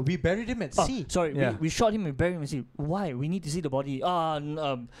 No. We buried him at sea. Sorry. We shot him and buried him at sea. Why? We need to see the body.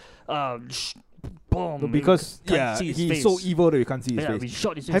 Boom. Because see his he's face. so evil that you can't see his We face.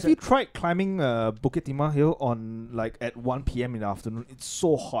 shot his face. Have you tried climbing Bukit Timah Hill on at 1 p.m. in the afternoon? It's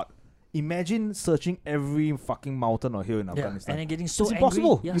so hot. Imagine searching every fucking mountain or hill in Afghanistan. And then getting so it's angry.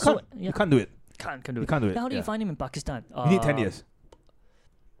 impossible. Yeah, You can't do it. Can't do it. You can't do it. Now how do you find him in Pakistan? You need 10 years.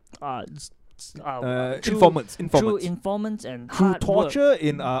 Informants. Informants. Through informants and Through hard torture work.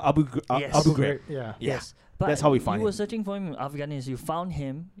 in Abu Ghraib. Yeah. Yes. But that's how we find You were him. searching for him in Afghanistan. You found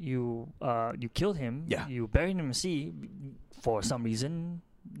him. You killed him. Yeah. You buried him in the sea for some reason.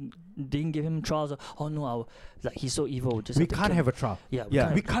 didn't give him trials. Oh no, like he's so evil. Just We have to can't kill have him. a trial. Yeah,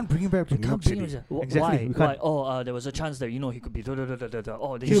 Yeah. We can't bring him back to We New York can't bring him. City. Exactly, Why? we Why? can't. Oh, there was a chance that he could be.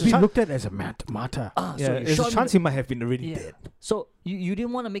 Oh, they He'll just be shot- looked at as a martyr. Ah, Yeah, so you there's shot a him chance he might have been already Yeah. dead. So you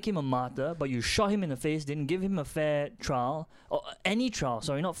didn't want to make him a martyr, but you shot him in the face, didn't give him a fair trial, or any trial,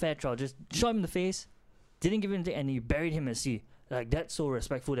 sorry, not fair trial, just shot him in the face, didn't give him anything, and you buried him at sea. Like, that's so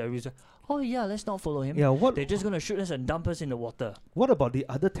respectful that everybody's like, oh yeah, let's not follow him. Yeah, what They're just going to shoot us and dump us in the water. what about the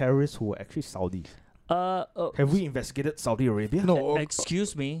other terrorists who were actually Saudis? Have we investigated Saudi Arabia? No,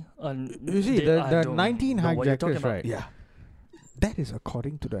 Excuse me. you see, the 19 know what you're talking hijackers, about. right? Yeah. That is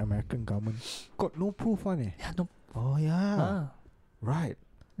according to the American government. Got no proof on it. Yeah, no. Oh yeah. Ah. Right.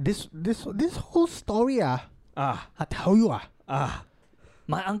 This whole story, I tell you,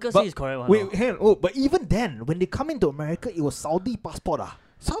 My uncle But says it's correct one. Wait, hang on. Oh, but even then, when they come into America, it was Saudi passport.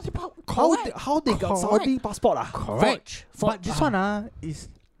 Saudi How they got Correct. Saudi passport? correct. Forge. But this one is,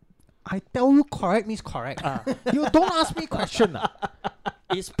 I tell you, correct means correct. Ah. You don't ask me question.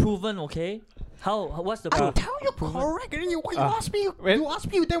 It's proven, okay? What's the I proof? tell you Proven. correct. And you Ah. ask me, when- you ask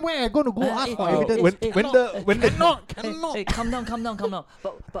me, then where I gonna go ask for eh, evidence? when- eh, when no, the- eh, when the- cannot. Hey, calm down.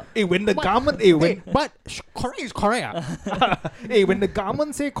 But Hey, when the But- government, But correct is correct. hey, when the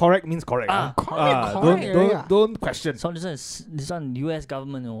government say correct means correct. Correct, Don't correct, yeah. don't question. so this one U.S.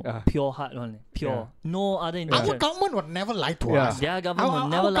 government, Ah. pure heart one, pure. Yeah. No other Our intention. government would never lie to Yeah. us. Their government will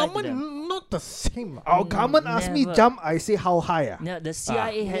never our lie to government them. not the same. Our government asked me Never. jump, I say how high. Yeah, the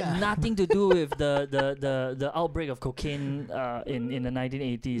CIA had Yeah. nothing to do with the outbreak of cocaine in the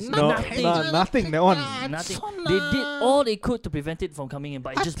 1980s. No, nothing. nothing. That one. Nothing. They did all they could to prevent it from coming in,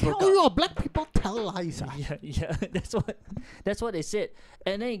 but it I just tell broke out. you, black people tell lies. Yeah, that's what they said.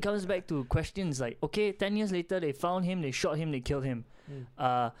 And then it comes back to questions like, okay, 10 years later they found him, they shot him, they killed him,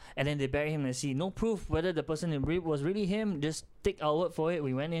 and then they buried him in the sea. No proof whether the person was really him. Just take our word for it.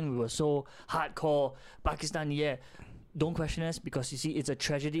 We went in, we were so hardcore. Pakistan, yeah. Don't question us because you see, it's a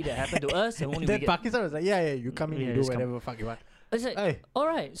tragedy that happened to us. And only we Then get. Pakistan was like, yeah, you come in, Yeah, you do just come. whatever fuck you want. It's like, Hey, all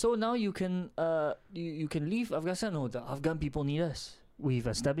right, so now you can you can leave Afghanistan. No, the Afghan people need us. We've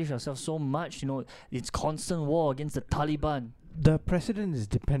established ourselves so much. You know, it's constant war against the Taliban. the president is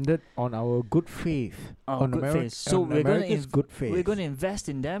dependent on our good faith. Our on good Ameri- faith. So on we're gonna America's good faith. We're going to invest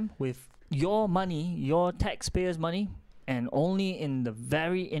in them with your money, your taxpayers' money, and only in the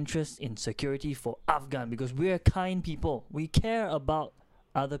very interest in security for Afghan, because we're kind people. We care about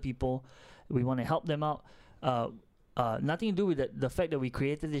other people. We want to help them out. Nothing to do with the fact that we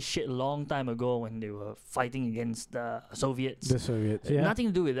created this shit a long time ago when they were fighting against the Soviets. The Soviets, yeah. Nothing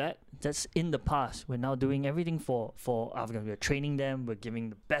to do with that. That's in the past. We're now doing everything for Afghan. We're training them. We're giving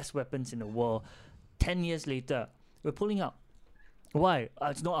the best weapons in the world. 10 years later, we're pulling out. Why?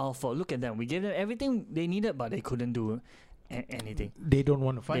 It's not our fault. Look at them. We gave them everything they needed, but they couldn't do anything. They don't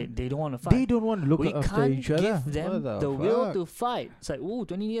want to fight. They don't want to fight. They don't want to look We after can't each other. give them What the will fuck? to fight. It's like,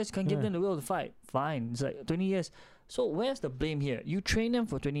 20 years, can't give Yeah. them the will to fight. Fine. It's like 20 years. So where's the blame here? You train them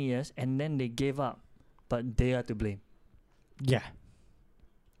for 20 years and then they gave up, but they are to blame. Yeah.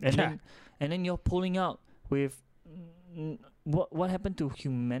 And Yeah. then you're pulling out with what happened to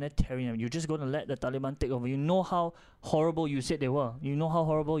humanitarian? You're just going to let the Taliban take over. You know how horrible you said they were. You know how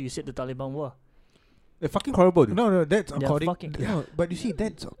horrible you said the Taliban were. They're fucking horrible, dude. No, that's They're according. fucking- No, but you see,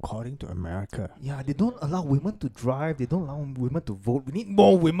 that's according to America. Yeah, they don't allow women to drive. They don't allow women to vote. We need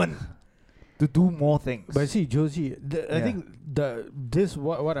more women to do more things. But see, Josie, I Yeah. think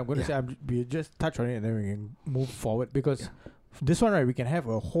what I'm going to say, we just touch on it and then we can move forward, because this one, right, we can have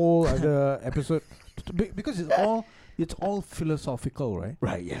a whole other episode because it's all philosophical, right?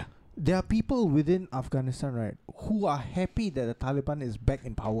 right, yeah. There are people within Afghanistan, right, who are happy that the Taliban is back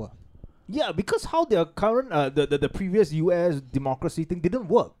in power. Yeah, because how their current the previous US democracy thing didn't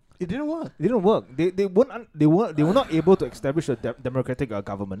work. It didn't work. They didn't work. They were not able to establish a democratic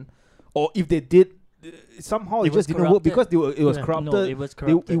government, or if they did, somehow it It was just didn't work corrupted. because it was Yeah, corrupted. No, it was It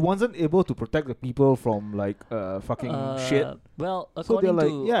corrupted. wasn't able to protect the people from fucking shit. Well, So according they're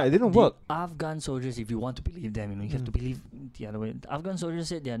to like, yeah, it didn't the work. Afghan soldiers, if you want to believe them, you have to believe the other way. The Afghan soldiers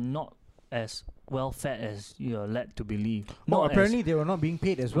said they are not as well fed as you are led to believe. No, Not apparently they were not being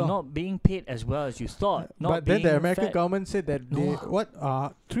paid as as, well. not being paid as well as you thought. Not but then the being American fed. government said that they No.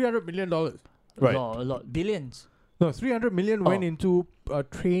 $300 million. Right. A lot, billions. No, 300 million went Oh. into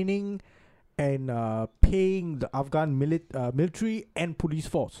training and paying the Afghan military and police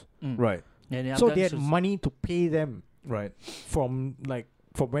force. Mm. Right. And the So Afghan they had sos- money to pay them Right. from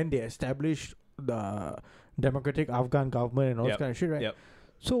when they established the democratic Afghan government and all Yep. this kind of shit, right? Yep.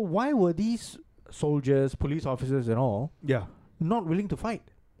 So why were these soldiers, police officers and all Yeah. not willing to fight?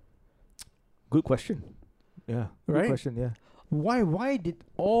 Good question. Yeah. Good Right? question. Yeah. Why did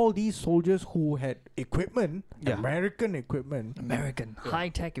all these soldiers who had equipment, Yeah. American equipment, American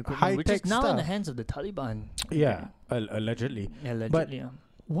high-tech equipment, which High-tech is now in the stuff. hands of the Taliban. allegedly, Allegedly.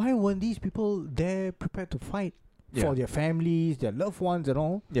 why weren't these people there prepared to fight for their families, their loved ones, and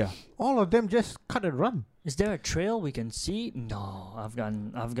all? Yeah. All of them just cut and run. Is there a trail we can see? No,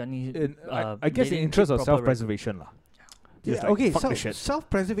 Afghani. I guess they in didn't interest keep of proper self-preservation lah. Yeah, Just like, okay, fuck the shit.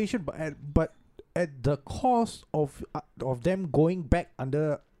 self-preservation, but at the cost of them going back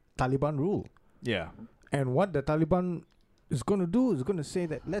under Taliban rule. Yeah. And what the Taliban is going to do is going to say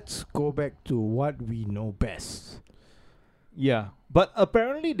that let's go back to what we know best. Yeah. But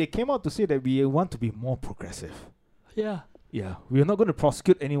apparently they came out to say that we want to be more progressive. Yeah. Yeah. We're not going to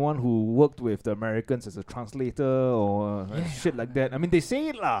prosecute anyone who worked with the Americans as a translator or shit like that. I mean, they say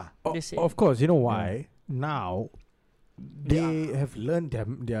it lah. They say Of course, you know why? Now, they have learned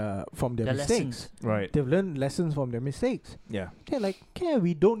from their the mistakes. lessons. Right. They've learned lessons from their mistakes. Yeah. They're like, okay,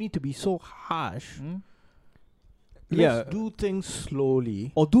 we don't need to be so harsh. Hmm? Let's do things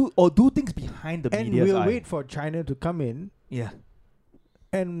slowly. Or do things behind the And media's we'll eye. wait for China to come in Yeah.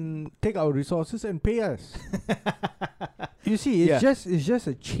 and take our resources and pay us. You see, Yeah. it's just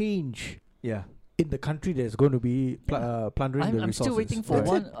a change Yeah. in the country that's going to be plundering the I'm resources. still waiting for That's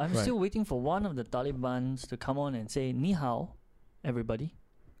one. it. I'm Right. still waiting for one of the Talibans to come on and say "Ni hao," everybody.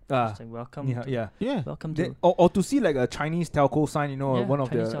 Ah. It's like, welcome. Yeah. to, Yeah. Yeah. Welcome Then, to. or to see like a Chinese telco sign, you know, Yeah, one of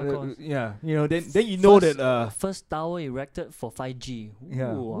Chinese the telcos. then you know First- that First tower erected for 5G.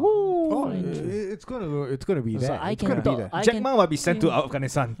 Yeah. Ooh, Oh, 5G. it's gonna be So that. I It's can gonna be talk- that. I Jack can- Ma might be sent to Yeah.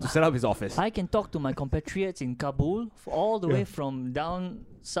 Afghanistan to set up his office. I can talk to my compatriots in Kabul all the Yeah. way from down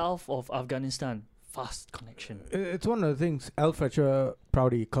south of Afghanistan. Fast connection. It's one of the things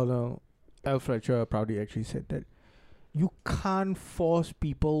Colonel Al Fletcher Proudy actually said that you can't force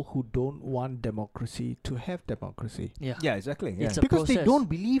people who don't want democracy to have democracy Yeah. Yeah, exactly. Yeah. It's a because they process. don't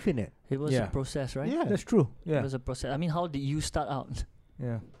believe in it. It was Yeah. a process, right? Yeah. That's true. It Yeah. was a process. I mean, how did you start out?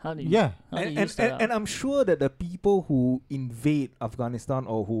 Yeah. How did you? Yeah. How did And, you and, start and, out? and I'm sure that the people who invade Afghanistan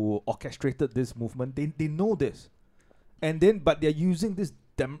or who orchestrated this movement, they know this. And then, but they're using this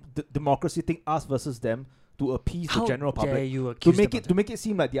democracy thing, us versus them, to appease How the general dare public. you To accuse make them it of to make it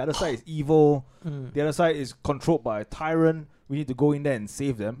seem like the other side is evil, Mm. the other side is controlled by a tyrant. We need to go in there and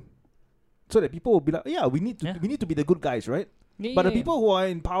save them, so that people will be like, yeah, we need to Yeah. we need to be the good guys, right? that? But the Yeah, yeah. people who are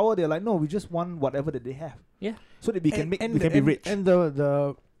in power, they're like, no, we just want whatever that they have. Yeah. So that we can And be rich. And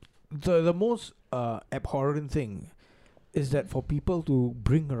the most abhorrent thing is that for people to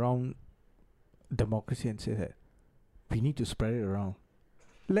bring around democracy and say that we need to spread it around,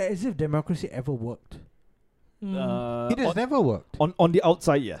 like as if democracy ever worked. Mm. It has on, never worked. on the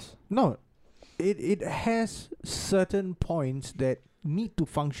outside, yes. No, it has certain points that need to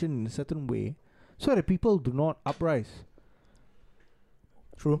function in a certain way, so that people do not uprise.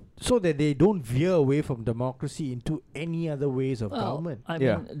 True. So that they don't veer away from democracy into any other ways of Well, government. I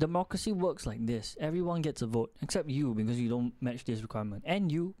Yeah. mean, democracy works like this. Everyone gets a vote, except you because you don't match this requirement,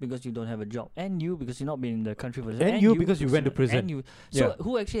 and you because you don't have a job, and you because you've not been in the country for, And you because you went to prison. and you. So Yeah.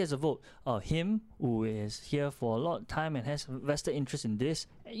 who actually has a vote? Him who is here for a lot of time and has vested interest in this,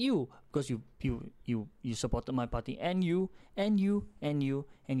 and you because you supported my party, and you.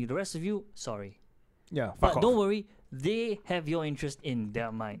 The rest of you, sorry, Yeah. but don't worry. They have your interest in their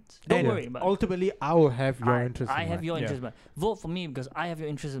minds. Don't And worry about it. ultimately, I will have your interest. I in have mind. your Yeah. interest in mind. Vote for me because I have your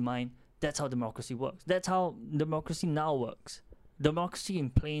interest in mind. That's how democracy works. That's how democracy now works. Democracy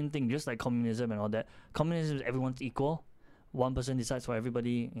in plain thing, just like communism and all that. Communism is everyone's equal. One person decides for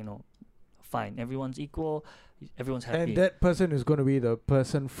everybody, fine. Everyone's equal. Everyone's happy And that person is going to be the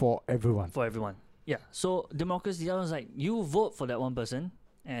person for everyone. for everyone. Yeah. So democracy, I was like, you vote for that one person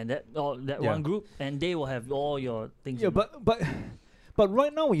and that Yeah. one group, and they will have all your things. Yeah, in mind. but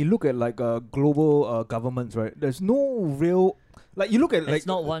right now when you look at like global governments, right? There's no real you look at it's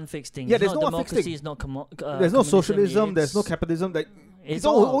not one fixed thing. yeah, It's there's not no one fixed democracy. thing. It's not there's no communism, socialism, there's no it's- capitalism. Like It's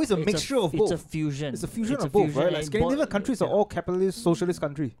always a it's mixture of It's a both. fusion. it's a fusion It's of both, right? and Like it Scandinavian countries are yeah. all capitalist, socialist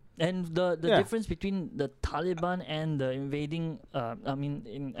country. And the Yeah. difference between the Taliban and the invading,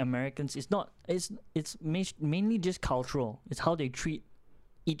 in Americans, it's mainly just cultural. It's how they treat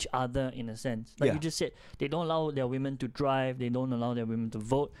each other in a sense. Like Yeah. you just said, they don't allow their women to drive. They don't allow their women to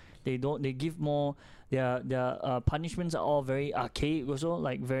vote. They give more. Their punishments are all very archaic. Also,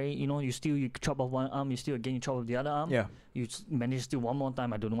 like very you chop off one arm, you steal again, you chop off the other arm. Yeah, You manage to steal one more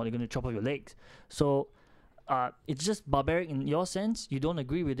time. I don't know what they're going to chop off your legs. So, it's just barbaric in your sense. You don't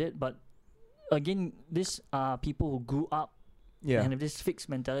agree with it, but again, these are people who grew up yeah, and have this fixed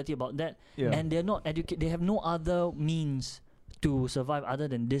mentality about that, yeah. and they're not educated. They have no other means to survive other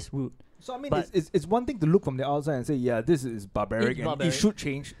than this route. So I mean, But- it's one thing to look from the outside and say, yeah, this is barbaric It's and barbaric. it should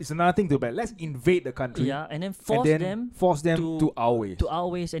change. It's another thing to be, let's invade the country. Yeah, and then and force then them force them to- to our ways. to our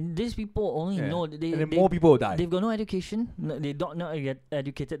ways. And these people only Yeah. know and then they more people will die. they've got no education. No, they don't not get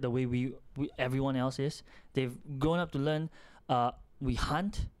educated the way we everyone else is. They've grown up to learn. We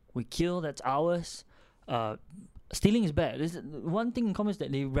hunt, we kill. That's ours. Stealing is bad. There's one thing in common is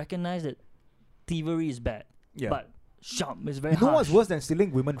that they recognize that thievery is bad. Yeah. But sharp is very you know what's harsh. worse than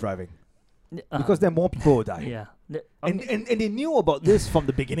stealing? Women driving. Uh, Because then more people will die. yeah, And they knew about this from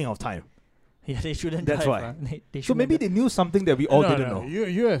the beginning of time. yeah, they shouldn't. That's drive, why. They So shouldn't maybe have they knew something that we all didn't know.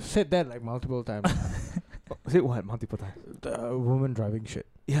 You have said that like multiple times. Say what? Multiple times. The woman driving shit.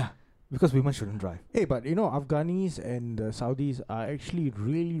 Yeah. Because women shouldn't drive. Hey, but you know, Afghanis and Saudis are actually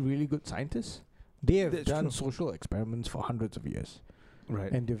really, really good scientists. They have That's done true. social experiments for hundreds of years.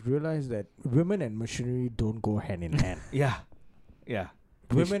 Right. And they've realized that women and machinery don't go hand in hand. yeah. Yeah.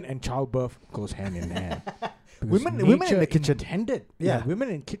 Women and childbirth goes hand in hand. Because Women in nature the kitchen. intended. Yeah. Women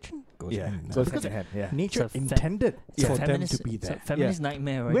in kitchen goes Yeah. hand in So hand. it's hand in hand. Yeah. Nature It's a intended It's a for them feminist, to be it's a there. feminist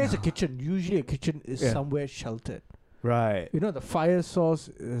nightmare right Where's now. a kitchen? Usually a kitchen is Yeah. somewhere sheltered. Right. You know, the fire source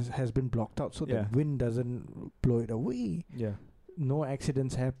has been blocked out so Yeah. the wind doesn't blow it away. Yeah. No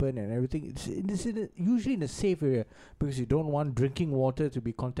accidents happen and everything. Usually in a safe area because you don't want drinking water to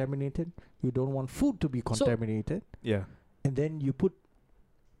be contaminated. You don't want food to be So- contaminated. Yeah. And then you put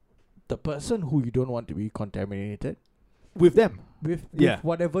the person who you don't want to be contaminated With them. with Yeah.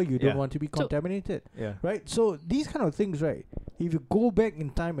 whatever you Yeah. don't want to be So- contaminated. Yeah. Right? So these kind of things, right? If you go back in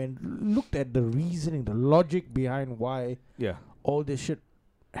time and looked at the reasoning, the logic behind why Yeah. all this shit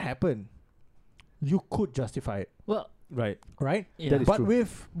happened, you could justify it, Well, Right. right? yeah. That is But true.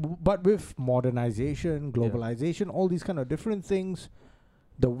 with modernization, globalization, all these kind of different things,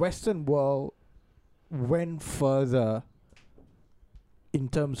 the Western world went further in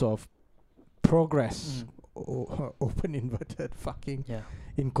terms of progress. Open inverted fucking yeah.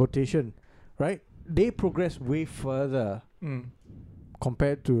 in quotation, right? They progressed way further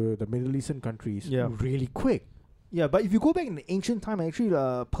compared to the Middle Eastern countries. Yeah. Really quick. Yeah, but if you go back in the ancient time, actually,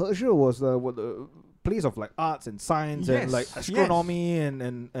 Persia was the place of like arts and science and Yes, like yes. astronomy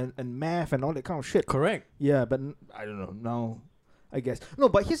and math and all that kind of shit. Correct. Yeah, but I don't know now. I guess no,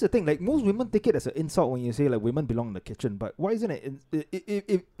 but here's the thing: like most women take it as an insult when you say like women belong in the kitchen. But why isn't it?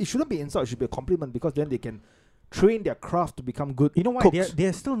 It shouldn't be insult. It should be a compliment because then they can train their craft to become good. You know why? Cooks.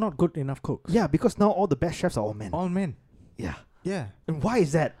 They're still not good enough cooks. Yeah, because now all the best chefs are all men. All men. Yeah, Yeah. and why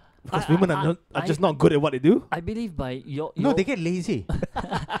is that? Because I- women I- are just not good at what they do. I believe by your No, they get lazy.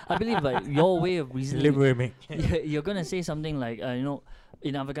 I believe by your way of reasoning, with me. you're gonna say something like,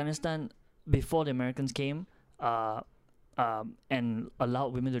 in Afghanistan before the Americans came, and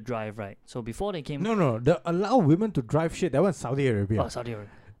allowed women to drive, right? So before they came, No. The allow women to drive shit. That was Saudi Arabia. oh, Saudi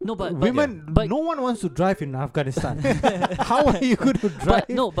Arabia. No, but Women, but- no one wants to drive in Afghanistan. How are you going to drive but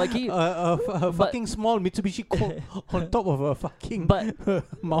no, but can you, a but- fucking small Mitsubishi on top of a fucking but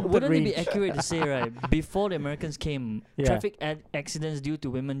mountain wouldn't range? it be accurate to say, right, before the Americans came, Yeah. traffic accidents due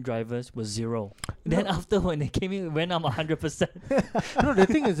to women drivers was 0. Then after when they came in, it went up 100%. No, the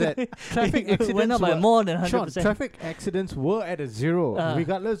thing is that traffic It accidents went up by were- more than 100%. Sean, traffic accidents were at a 0,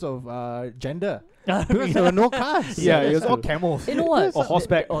 regardless of gender. Because Really? there were no cars. Yeah, it that's was all true. camels. You know what? Or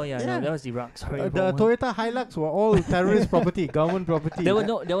horseback. Oh yeah, Yeah. no, that was Iraq. Sorry, The wrong one. Toyota Hilux were all terrorist property, government property. There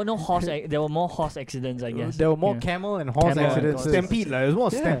were no horse. There were more horse accidents, I guess. There were more Yeah. camel and horse Camel and accidents. horse. Stampede, like, it was more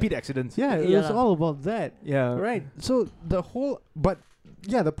Yeah. stampede accidents. Yeah, it Yeah was lah. all about that. Yeah. Right. So the whole, but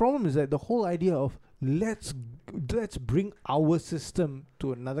yeah, the problem is that the whole idea of let's bring our system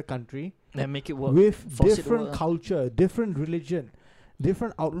to another country And make it work. with Force it to different work. culture, different religion,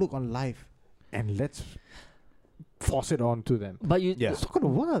 different outlook on life, and let's force it on to them. But you, Yeah. It's not gonna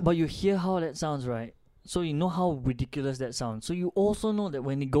work. but you hear how that sounds, right? So you know how ridiculous that sounds. So you also know that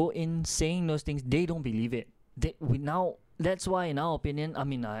when they go in saying those things, they don't believe it. That's why, in our opinion,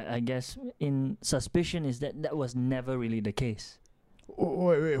 I guess in suspicion is that was never really the case.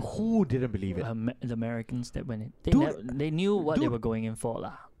 Wait, who didn't believe it? The Americans that went in, Dude, they knew what they dude. were going in for,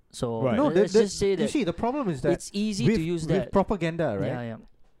 lah. So Right. No, let's just say you that see, the problem is that it's easy with, to use with that. propaganda, right? Yeah, yeah.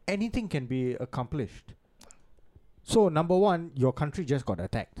 Anything can be accomplished. So number one, your country just got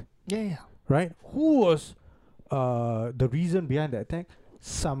attacked, Yeah, yeah. right? Who was the reason behind the attack?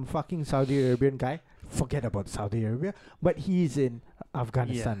 Some fucking Saudi Arabian guy. Forget about Saudi Arabia, but he's in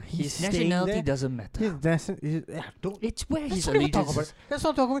Afghanistan. Yeah. He's His staying nationality there. doesn't matter. Don't. It's where Let's his not even talk allegiance about is. it. Let's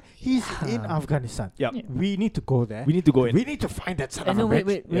not talk about it. He's in Afghanistan. Yep. Yeah. We need to go there. We need to go in. We need to find that son And of no, a wait,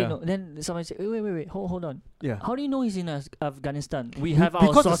 bitch. Yeah. no. Then somebody say, wait, hold on. Yeah. How do you know he's in Afghanistan? We have our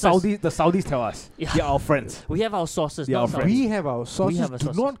Because sources. the Saudis tell us. Yeah. They're our friends. We have our sources. Yeah, not our sources. friends. We have our sources. have our Do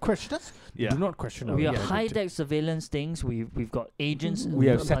sources. not question us. Yeah. Do not question us. We are Yeah, high tech surveillance things. We've got agents. We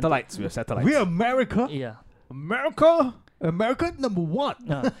have uh, satellites. We have satellites. We're America. Yeah. America. America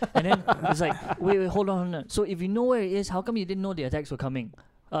 #1. And then it's like, wait, hold on. So if you know where it is, how come you didn't know the attacks were coming?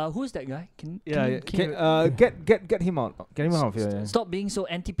 Who's that guy? Can you Get him out. Get him out of here. Yeah. stop being so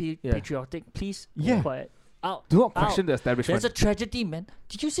anti-patriotic, please? Yeah. Quiet. Out. Do not Out. question the establishment. There's a tragedy, man.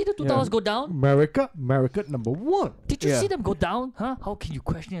 Did you see the two towers go down? America #1. Did you Yeah. see them go down? Huh? How can you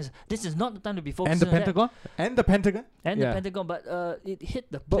question this? This is not the time to be focused And the on that. Pentagon. And the Pentagon. And Yeah. the Pentagon, but it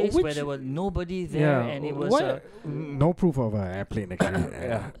hit the But place where which- there was nobody there, and it was No proof of an airplane actually.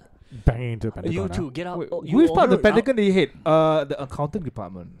 Yeah. Banging into the Pentagon. you huh? too. Get out. Wait, Oh, you which part of the all- Pentagon did you hit? The accounting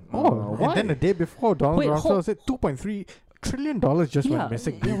department. Oh, why? and then the day before, Donald Wait, Rumsfeld said $2.3 trillion just Yeah, went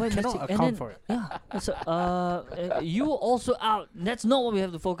missing. yeah, You went cannot missing. And account then- for it. Yeah. So, you also out. That's not what we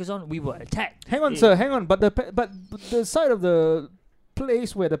have to focus on. We were attacked. Hang on, Yeah. sir. Hang on. But the side of the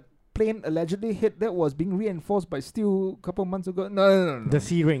place where the plane allegedly hit, that was being reinforced by steel a couple of months ago. No. The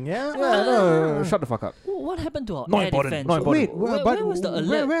C ring, yeah? no. Shut the fuck up. What happened to our Not air important, defense? not important. Wait, Where was the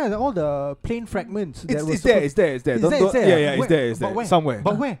alert? where are all the plane fragments? that were It's there. supposed- It's there. It's there. It's Don't- there, don't- it's there. Yeah, yeah. It's Where? there. It's But there. where? Somewhere.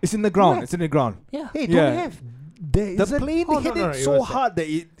 But where? It's in the ground. Where? It's in the ground. Yeah. Hey, Yeah. don't have. There The isn't- plane oh, hit no, no, it it so was- hard that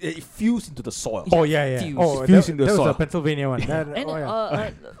it fused into the soil. Oh, yeah. Fused. Oh, Fused that, into the that was soil. a Pennsylvania one. That- And oh,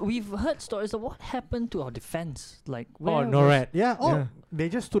 yeah. we've heard stories of what happened to our defense. Like, Oh, where NORAD. Yeah. Oh, Yeah. they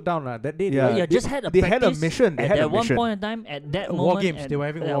just stood down that day. Yeah. Yeah, just had a They had a practice mission. They at had a that one mission. point in time, at that War moment. games. and- They were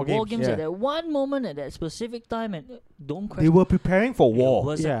having yeah, war games. at Yeah. that one moment, at that specific time, and don't question. They were preparing for It war.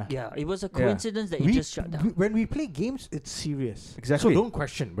 was Yeah. it was a coincidence that it We- just shut down. when we play games, it's serious. Exactly. So don't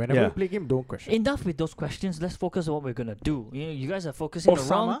question. Whenever Yeah. you play game, don't question. Enough with those questions. Let's focus on what we're gonna do. You guys are focusing on the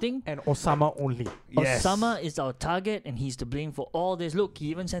wrong thing. and Osama only. Yes. Osama is our target, and he's to blame for all this. Look, he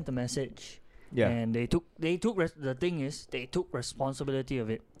even sent a message, Yeah. and they took the thing is they took responsibility of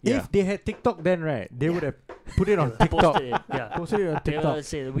it. Yeah. If they had TikTok then, right, they would have put it on Posted TikTok. it, yeah. Posted it on They TikTok. will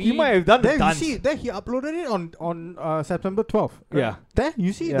say He might have done the There you dance. see, there he uploaded it on September 12th. Yeah. There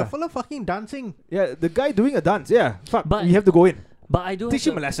you see Yeah. the fella fucking dancing. Yeah, the guy doing a dance. Yeah. Fuck. But- you have to go in. But I do Teach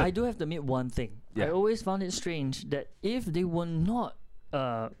have him a to, lesson. I do have to admit one thing. Yeah. I always found it strange that if they were not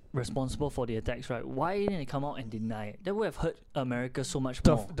responsible for the attacks, right? Why didn't they come out and deny it? That would have hurt America so much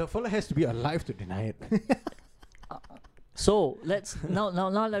The, more. the fella has to be alive to deny it. So let's now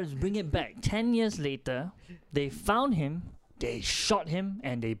let's bring it back. 10 years later, they found him, they shot him,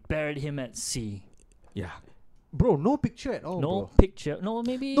 and they buried him at sea. Yeah. Bro, no picture at all. No bro. picture. No,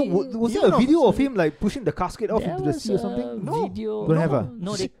 maybe. No, was Yeah, there a no, video of sorry. him like pushing the casket off There into the was sea or a something? No. video. Don't no, have a-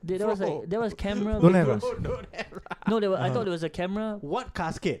 no, there was Bro. like there was camera. Don't have videos. a- No, I thought there was a camera. What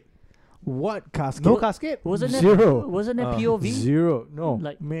casket? What casket? No casket? Wasn't it? Zero. Wasn't it Uh, POV? Zero. No.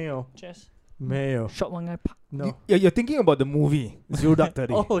 Like- Mayo. Chest. Mayo. Shot one guy. pa- No. You're thinking about the movie Zero Dark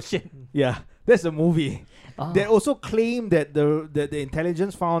 30. Oh shit. Yeah, that's the movie. Ah. They also claim that the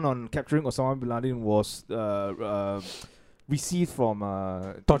intelligence found on capturing Osama bin Laden was received from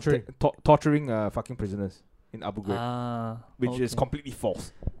Torturing. torturing fucking prisoners in Abu Ghraib, Ah. which is okay. completely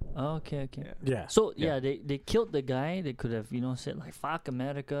false. Okay. Yeah. Yeah. So Yeah. they killed the guy. They could have said like fuck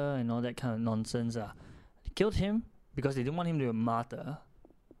America and all that kind of nonsense. They killed him because they didn't want him to be a martyr.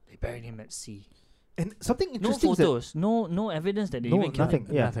 They buried him at sea. And something No interesting is that photos. No evidence that they No, even killed nothing.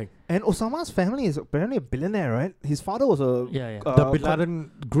 him. Yeah. Nothing. and Osama's family is apparently a billionaire, right? His father was a Yeah. The Bin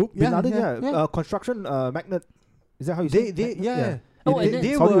Laden group. Bin Laden, construction magnate. Is that how you say it? Yeah. Oh, and they then-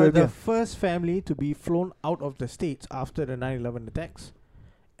 they Saudi were Arabia. the first family to be flown out of the States after the 9/11 attacks.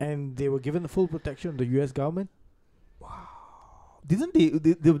 And they were given the full protection of the US government. Didn't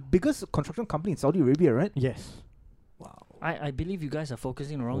the biggest construction company in Saudi Arabia, right? Yes. I believe you guys are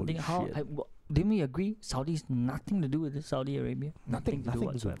focusing on the wrong Holy thing. How shit. didn't we agree? Saudi's nothing to do with this, Saudi Arabia. Nothing to do.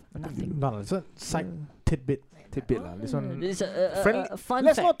 whatsoever. Nothing. No, it's a side tidbit. Tidbit lah. This one. It's a Friendly- fun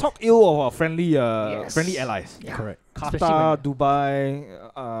Let's fact. not talk ill of our friendly Yes. friendly allies. Yeah. Correct. Especially Qatar, Dubai,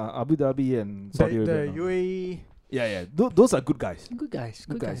 Abu Dhabi, and Saudi The Arabia. no? UAE, Yeah. Those are good guys. Good guys.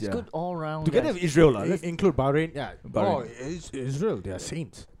 Good Good guys, guys. yeah. Good all round. Together guys. with Israel, lah. include Bahrain. Yeah. Bahrain. Oh, Israel. They are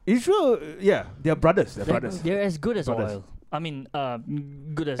saints. Israel, yeah, they're brothers. They're brothers. They're as good as Brothers. oil. I mean,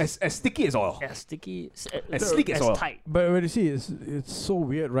 good as As sticky as oil. as sticky, As sleek as oil. tight. But when you see, it's so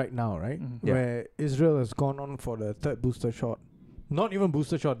weird right now, right? Mhm. Yeah. Where Israel has gone on for the third booster shot. Not even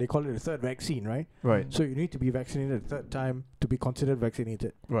booster shot. They call it a third vaccine, right? Right. So you need to be vaccinated a third time to be considered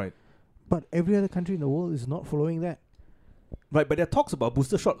vaccinated. Right. But every other country in the world is not following that. Right. But there are talks about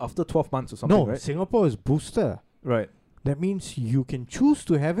booster shot after 12 months or something, No, right? Singapore is booster. Right. That means you can choose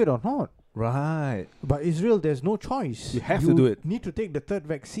to have it or not. Right. But Israel, there's no choice. You have to do it. Need to take the third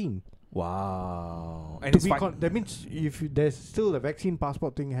vaccine. Wow. And To it's be fine. that means if there's still a vaccine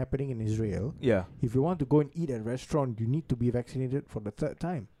passport thing happening in Israel, Yeah. if you want to go and eat at a restaurant, you need to be vaccinated for the third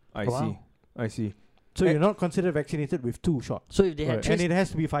time. I Wow. see. I see. So And- you're not considered vaccinated with 2 shots. So if they had Right. And traced, it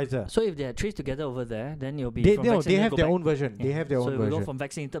has to be Pfizer. so if they had traced together over there, then you'll be They from no, they vaccinated, have go their back. own version. They Yeah. have their so own we go version. from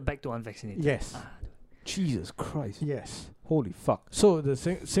vaccinated back to unvaccinated. Yes. Ah, Jesus Christ. Yes. Holy fuck. So the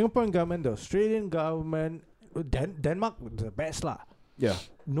Singaporean government, the Australian government, Denmark, the best lah. Yeah.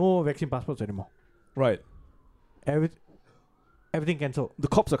 No vaccine passports anymore. Right. Everything cancelled. The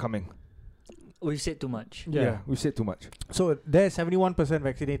cops are coming. we've said too much. Yeah. We said too much. So they're 71%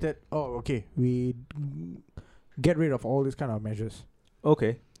 vaccinated. Oh, okay. We get rid of all these kind of measures.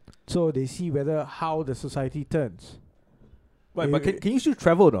 Okay. So they see whether how the society turns. Right, but Eh, can you still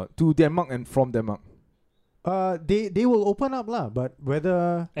travel or not to Denmark and from Denmark? They will open up lah, but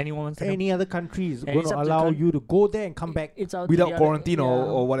whether Anyone wants to come? any other country is And going it's to up to the allow coun- you to go there and come back. It's out to Without the other- quarantine yeah.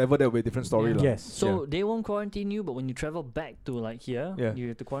 or whatever, that will be a different story. Yeah. lah. Yes. So they won't quarantine you, but when you travel back to like here, Yeah. you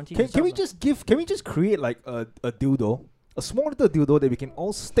have to quarantine. Can we yourself can we just create like a dildo? A small little dildo that we can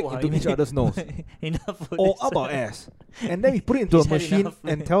all stick Wow, into you each mean- other's nose. lah. Enough for Or this. up our ass. And then we put it into a He's had machine enough.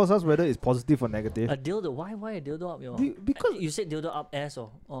 and tells us whether it's positive or negative. A dildo? Why a dildo up your? Because you said dildo up ass or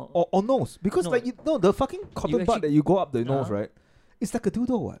or nose. Because No. like the fucking cotton bud actually- that you go up the nose, Uh-huh. right? It's like a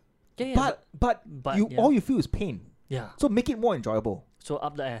dildo, what? yeah, But you yeah. all you feel is pain. yeah. So make it more enjoyable. So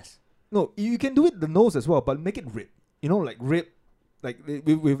up the ass. No, you can do it the nose as well, but make it rip. You know, like rip, like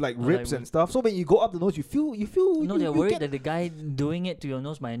with like Oh, ribs like and stuff. So when you go up the nose, you feel. No, they're worried that the guy doing it to your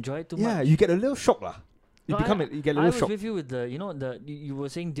nose might enjoy it too yeah, much. you get a little shock lah. You No, you get a I little was shock. with you with the you were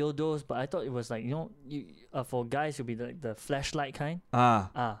saying dildos, but I thought it was like for guys it'll be like the flashlight kind.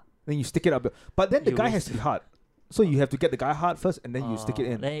 Then you stick it up, but then the You guy will has to be hard. So you have to get the guy hard first, and then you stick it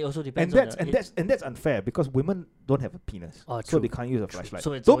in. Then it also And depends. that's unfair because women don't have a penis, Oh, so true. they can't use a flashlight.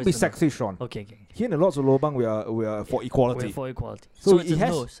 So it's Don't always be the nose. sexist, Sean. Okay. Here in the Lots of Lobang, we are for equality. We're for equality. So So it's it a has-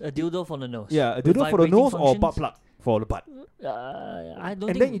 nose, a dildo for the nose. Yeah, a With dildo for the vibrating nose or butt functions? plug for the butt. I don't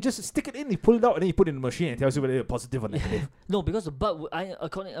And think. then you just stick it in, you pull it out, and then you put it in the machine and it tells you whether it's positive or negative. No, because the butt.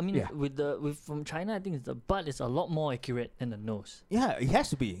 Yeah. With from China, I think the butt is a lot more accurate than the nose. Yeah, it has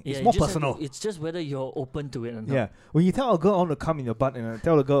to be. Yeah, It's you more just have to- personal. it's just whether you're open to it or not. Yeah. When you tell a girl I want to come in your butt and I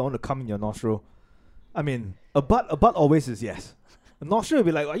tell a girl I want to come in your nostril, I mean, a butt always is yes. A nostril will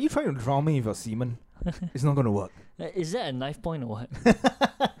be like, are you trying to drown me with your semen? It's not going to work. Is that a knife point or what?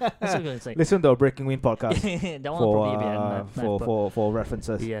 That's okay, it's like Listen to our Breaking Wind podcast that one will for, probably be a knife point. for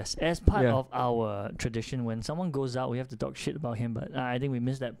references. Yes, as part Yeah. of our tradition, when someone goes out, we have to talk shit about him. But I think we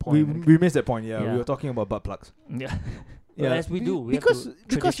missed that We, point. we missed that point, yeah. Yeah. We were talking about butt plugs. yeah, Yeah. as we do. We have because to,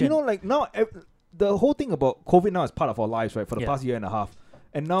 because you tradition. know, like now, the whole thing about COVID now is part of our lives, right? For the Yeah. past year and a half.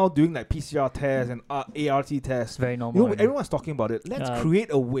 And now doing like PCR tests and ART it's tests. very You normal. know, already. everyone's talking about it. Let's create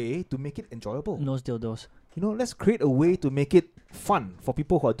a way to make it enjoyable. Nose dildos. You know, let's create a way to make it fun for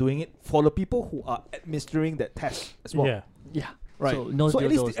people who are doing it, for the people who are administering that test as well. Yeah. Yeah. Right. So nose So at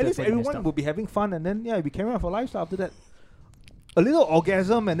dildos. least that's what you messed everyone up. will be having fun, and then we carry on for lives after that. A little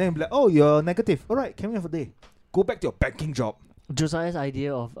orgasm, and then be like, oh, you're negative. All right, carry on for the day. Go back to your banking job. Josiah's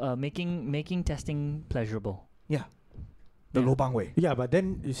idea of making testing pleasurable. Yeah. The Yeah. lobang way. Yeah, but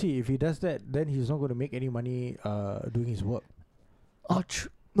then you see, if he does that, then he's not going to make any money doing his work. Oh,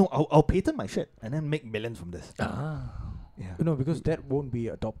 No, I'll patent my shit and then make millions from this. ah. Yeah. You know, because that won't be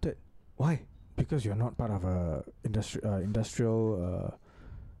adopted Why? because you're not part of a industrial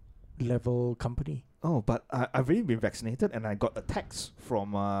level company. Oh, but I've already been vaccinated, and I got a text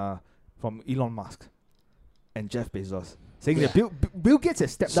from Elon Musk and Jeff Bezos saying that Bill Gates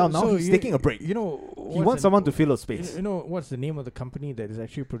has stepped down. Now he's taking a break. You know, He wants someone to fill a space. You know what's the name of the company that is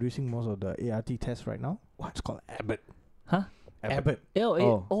actually producing most of the ART tests right now? It's called Abbott. Huh? Abbott,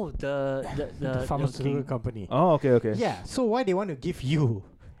 The pharmaceutical okay. company. Oh, okay. Yeah. So why they want to give you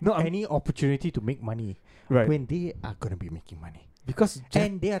No, any opportunity to make money right. when they are going to be making money? Because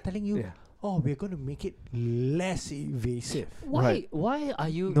And they are telling you, yeah. oh, we're going to make it less invasive. Why are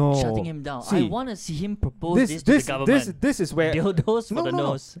you No. shutting him down? I See, want to see him propose this to the government. this is where Dildos for the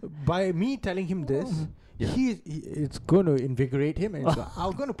nose. By me telling him this, Yeah. it's going to invigorate him, and he's like,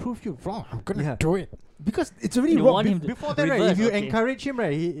 I'm going to prove you wrong. I'm going to Yeah. do it. because it's already You wrong. want him to Before that, right, reverse, if you okay. encourage him,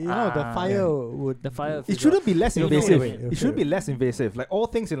 right, the Ah, fire would. The fire. It shouldn't be less You know, invasive. wait, It should be less invasive. Like all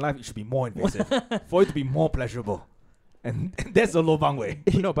things in life, it should be more invasive for it to be more pleasurable. And that's the lobang way.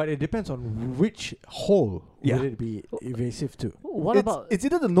 No, but it depends on which hole Yeah. would it be evasive to. What about It's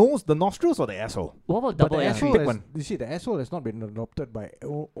either the nose, the nostrils, or the asshole. what about But double the entry? asshole, Big has, one. you see, the asshole has not been adopted by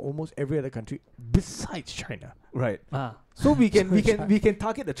almost every other country besides China. Right. Ah, So we can we So can we can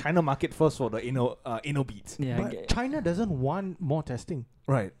target the China market first for the anal beads. yeah. But China doesn't want more testing.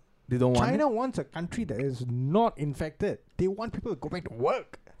 Right. They don't want China wants a country that is not infected. They want people to go back to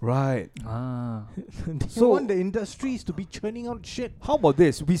work. it. Right. Ah. They So- want the industries to be churning out shit. How about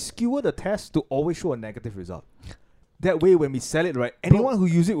this? We skewer the test to always show a negative result. That way, when we sell it, right, anyone who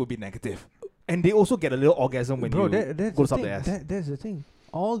use it will be negative, and they also get a little orgasm when Bro, you that's goes the up thing. the ass. That's the thing.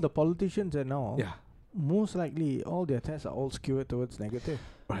 All the politicians and all, Yeah. most likely, all their tests are all skewed towards negative.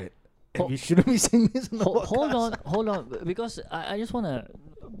 Right. Ho- And we shouldn't be saying this. On the Hold podcast. hold on, because I just want to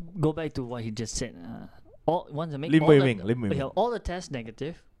go back to what he just said. All once I make Lim all Wei the, Ming, Lim Wei yeah, Ming. all the tests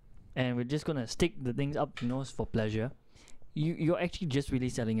negative, and we're just gonna stick the things up the nose for pleasure. You're actually just really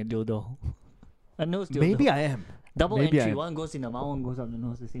selling a dildo, a nose dildo. Maybe I am. double maybe entry. I am. One goes in the mouth, one goes up the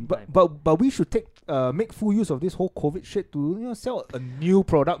nose at the same time. But we should make full use of this whole COVID shit to sell a new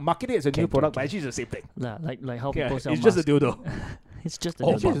product, market it as a new product, but actually it's the same thing. Like how Yeah, people sell it's just a masks. dildo. It's just a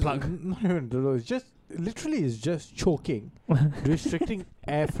Oh, dildo. butt It's plug. not even dildo. It's just literally it's just choking, restricting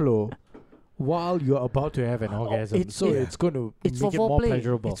airflow while you're about to have an orgasm. it's- So yeah. it's going to It's make for it more foreplay.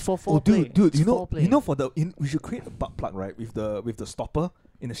 pleasurable. It's for Oh, foreplay. dude, It's foreplay. for we should create a butt plug, right, with the stopper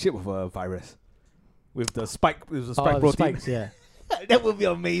in the shape of a virus, with the spike Oh, protein. the spikes, yeah. That would be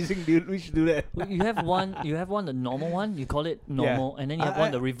amazing, dude. We should do that. You have one, the normal one. You call it normal, and then you have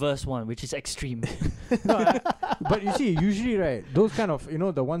one, the reverse one, which is extreme. No, but you see, usually, right, those kind of,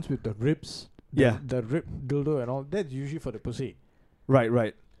 the ones with the ribs, the rib dildo and all, that's usually for the pussy.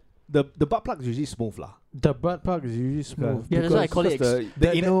 Right. The butt plug is usually smooth, lah. The butt plug is usually smooth. Yeah, that's why I because- call it Because the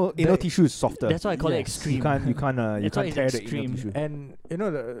that- anal that- tissue is softer. That's why I call it Yes. extreme. you can't That's why it's tear the extreme. anal tissue. And,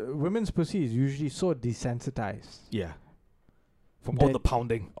 the women's pussy is usually so desensitized. Yeah. From all That- the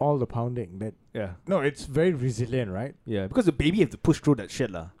pounding. All the pounding. That Yeah. No, it's very resilient, right? Yeah. Because the baby have to push through that shit,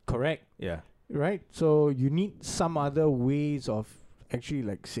 lah. Correct. Yeah. Right? So you need some other ways of actually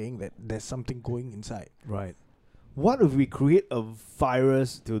like saying that there's something going inside. Right. What if we create a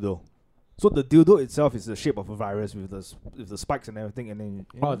virus dildo? So the dildo itself is the shape of a virus with the spikes and everything, and then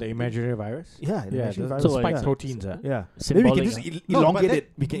The imaginary virus? yeah, Yeah, imaginary the virus. So spike like- proteins. yeah. Maybe we Symbolic, can just ah. No, but elongate that-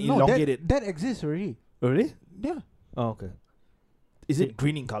 it. We can no, elongate it. That exists already. Really? Yeah. Oh, okay. Is it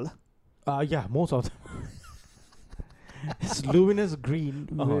green in color? Yeah, most of them. It's luminous green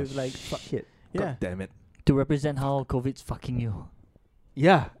Oh, with like shit. yeah. God damn it. To represent how COVID's fucking you.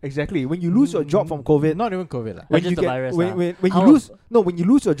 Yeah, exactly. When you lose your job from COVID, Not even COVID. lah. when just you the get virus, when, lah. when you How- lose when you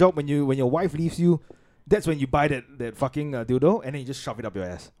lose your job, when your wife leaves you, that's when you buy that fucking dildo and then you just shove it up your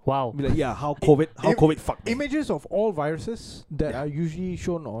ass. Wow. Be like, yeah, how COVID fucked me. Images of all viruses that Yeah. are usually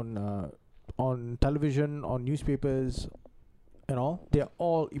shown on television, on newspapers, and all, they're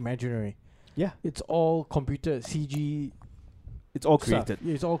all imaginary. Yeah, It's all computer CG. it's all stuff. created.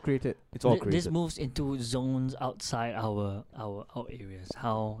 Yeah, it's all created. It's all This created. moves into zones outside our areas.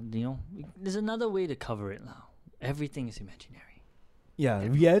 How there's another way to cover it now. Everything is imaginary. Yeah,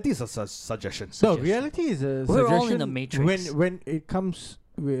 reality is a suggestion. No, Suggestion. reality is a We're all in suggestion the matrix. when it comes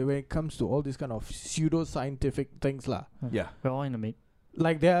to all these kind of pseudo scientific things lah. Yeah. We're all in the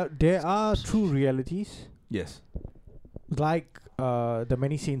Like there are true realities, Yes. like the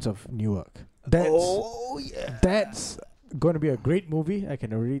Many Saints of Newark. That's going to be a great movie. I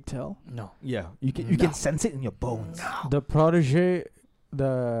can already tell. No. Yeah, you can sense it in your bones. The protege,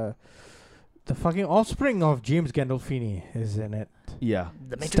 the fucking offspring of James Gandolfini is in it. Yeah.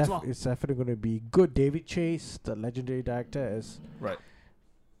 The Matrix War. It's definitely going to be good. David Chase, the legendary director, has Right.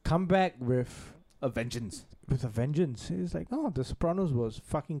 come back with A vengeance. a vengeance. It's like, The Sopranos was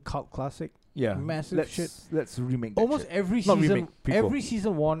fucking cult classic. Yeah. Massive let's, shit. Let's remake that Almost shit. every Not season, remake, prequel. every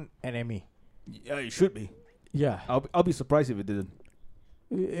season won an Emmy. Yeah, it should be. Yeah, I'll be surprised if it didn't.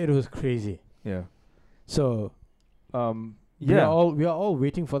 it was crazy. Yeah. So we are all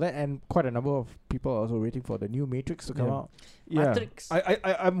waiting for that, and quite a number of people are also waiting for the new Matrix to come Yeah. out. Yeah. Matrix.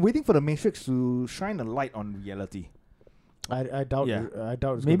 I'm waiting for the Matrix to shine a light on reality. I doubt. Yeah. I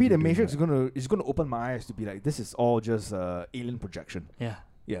doubt. It's Maybe the gonna be doing Matrix that. is gonna open my eyes to be like, this is all just alien projection. Yeah.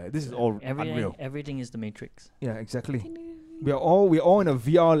 Yeah, this is all unreal. Everything is the Matrix. Yeah, exactly. We're all in a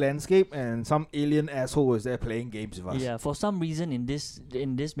VR landscape, and some alien asshole is there playing games with us. Yeah. For some reason in this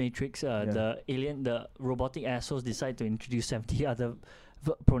Matrix, the robotic assholes decide to introduce 70 other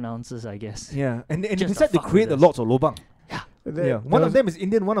pronouncers, I guess. Yeah, and they Just decide to fuck create with a us. lot of lobang. There- Yeah, one there of them is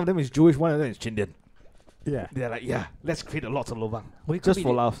Indian, one of them is Jewish, one of them is Chindian. Yeah. They're like, yeah, let's create a lot of lobang We could just be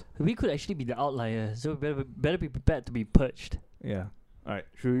for laughs. we could actually be the outlier, so better be prepared to be purged. Yeah. All right.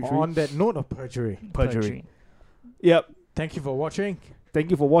 Should we? On that note of perjury. Perjury. Yep. Thank you for watching. Thank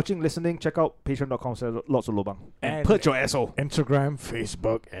you for watching, listening. Check out patreon.com/lots of lobang. And And- purge your asshole. Instagram,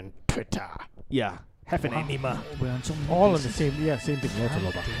 Facebook, and Twitter. Yeah. Have an Wow. enema. We're on so many All on places. the same thing. Lots of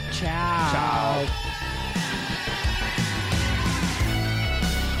lobang. Ciao. Ciao.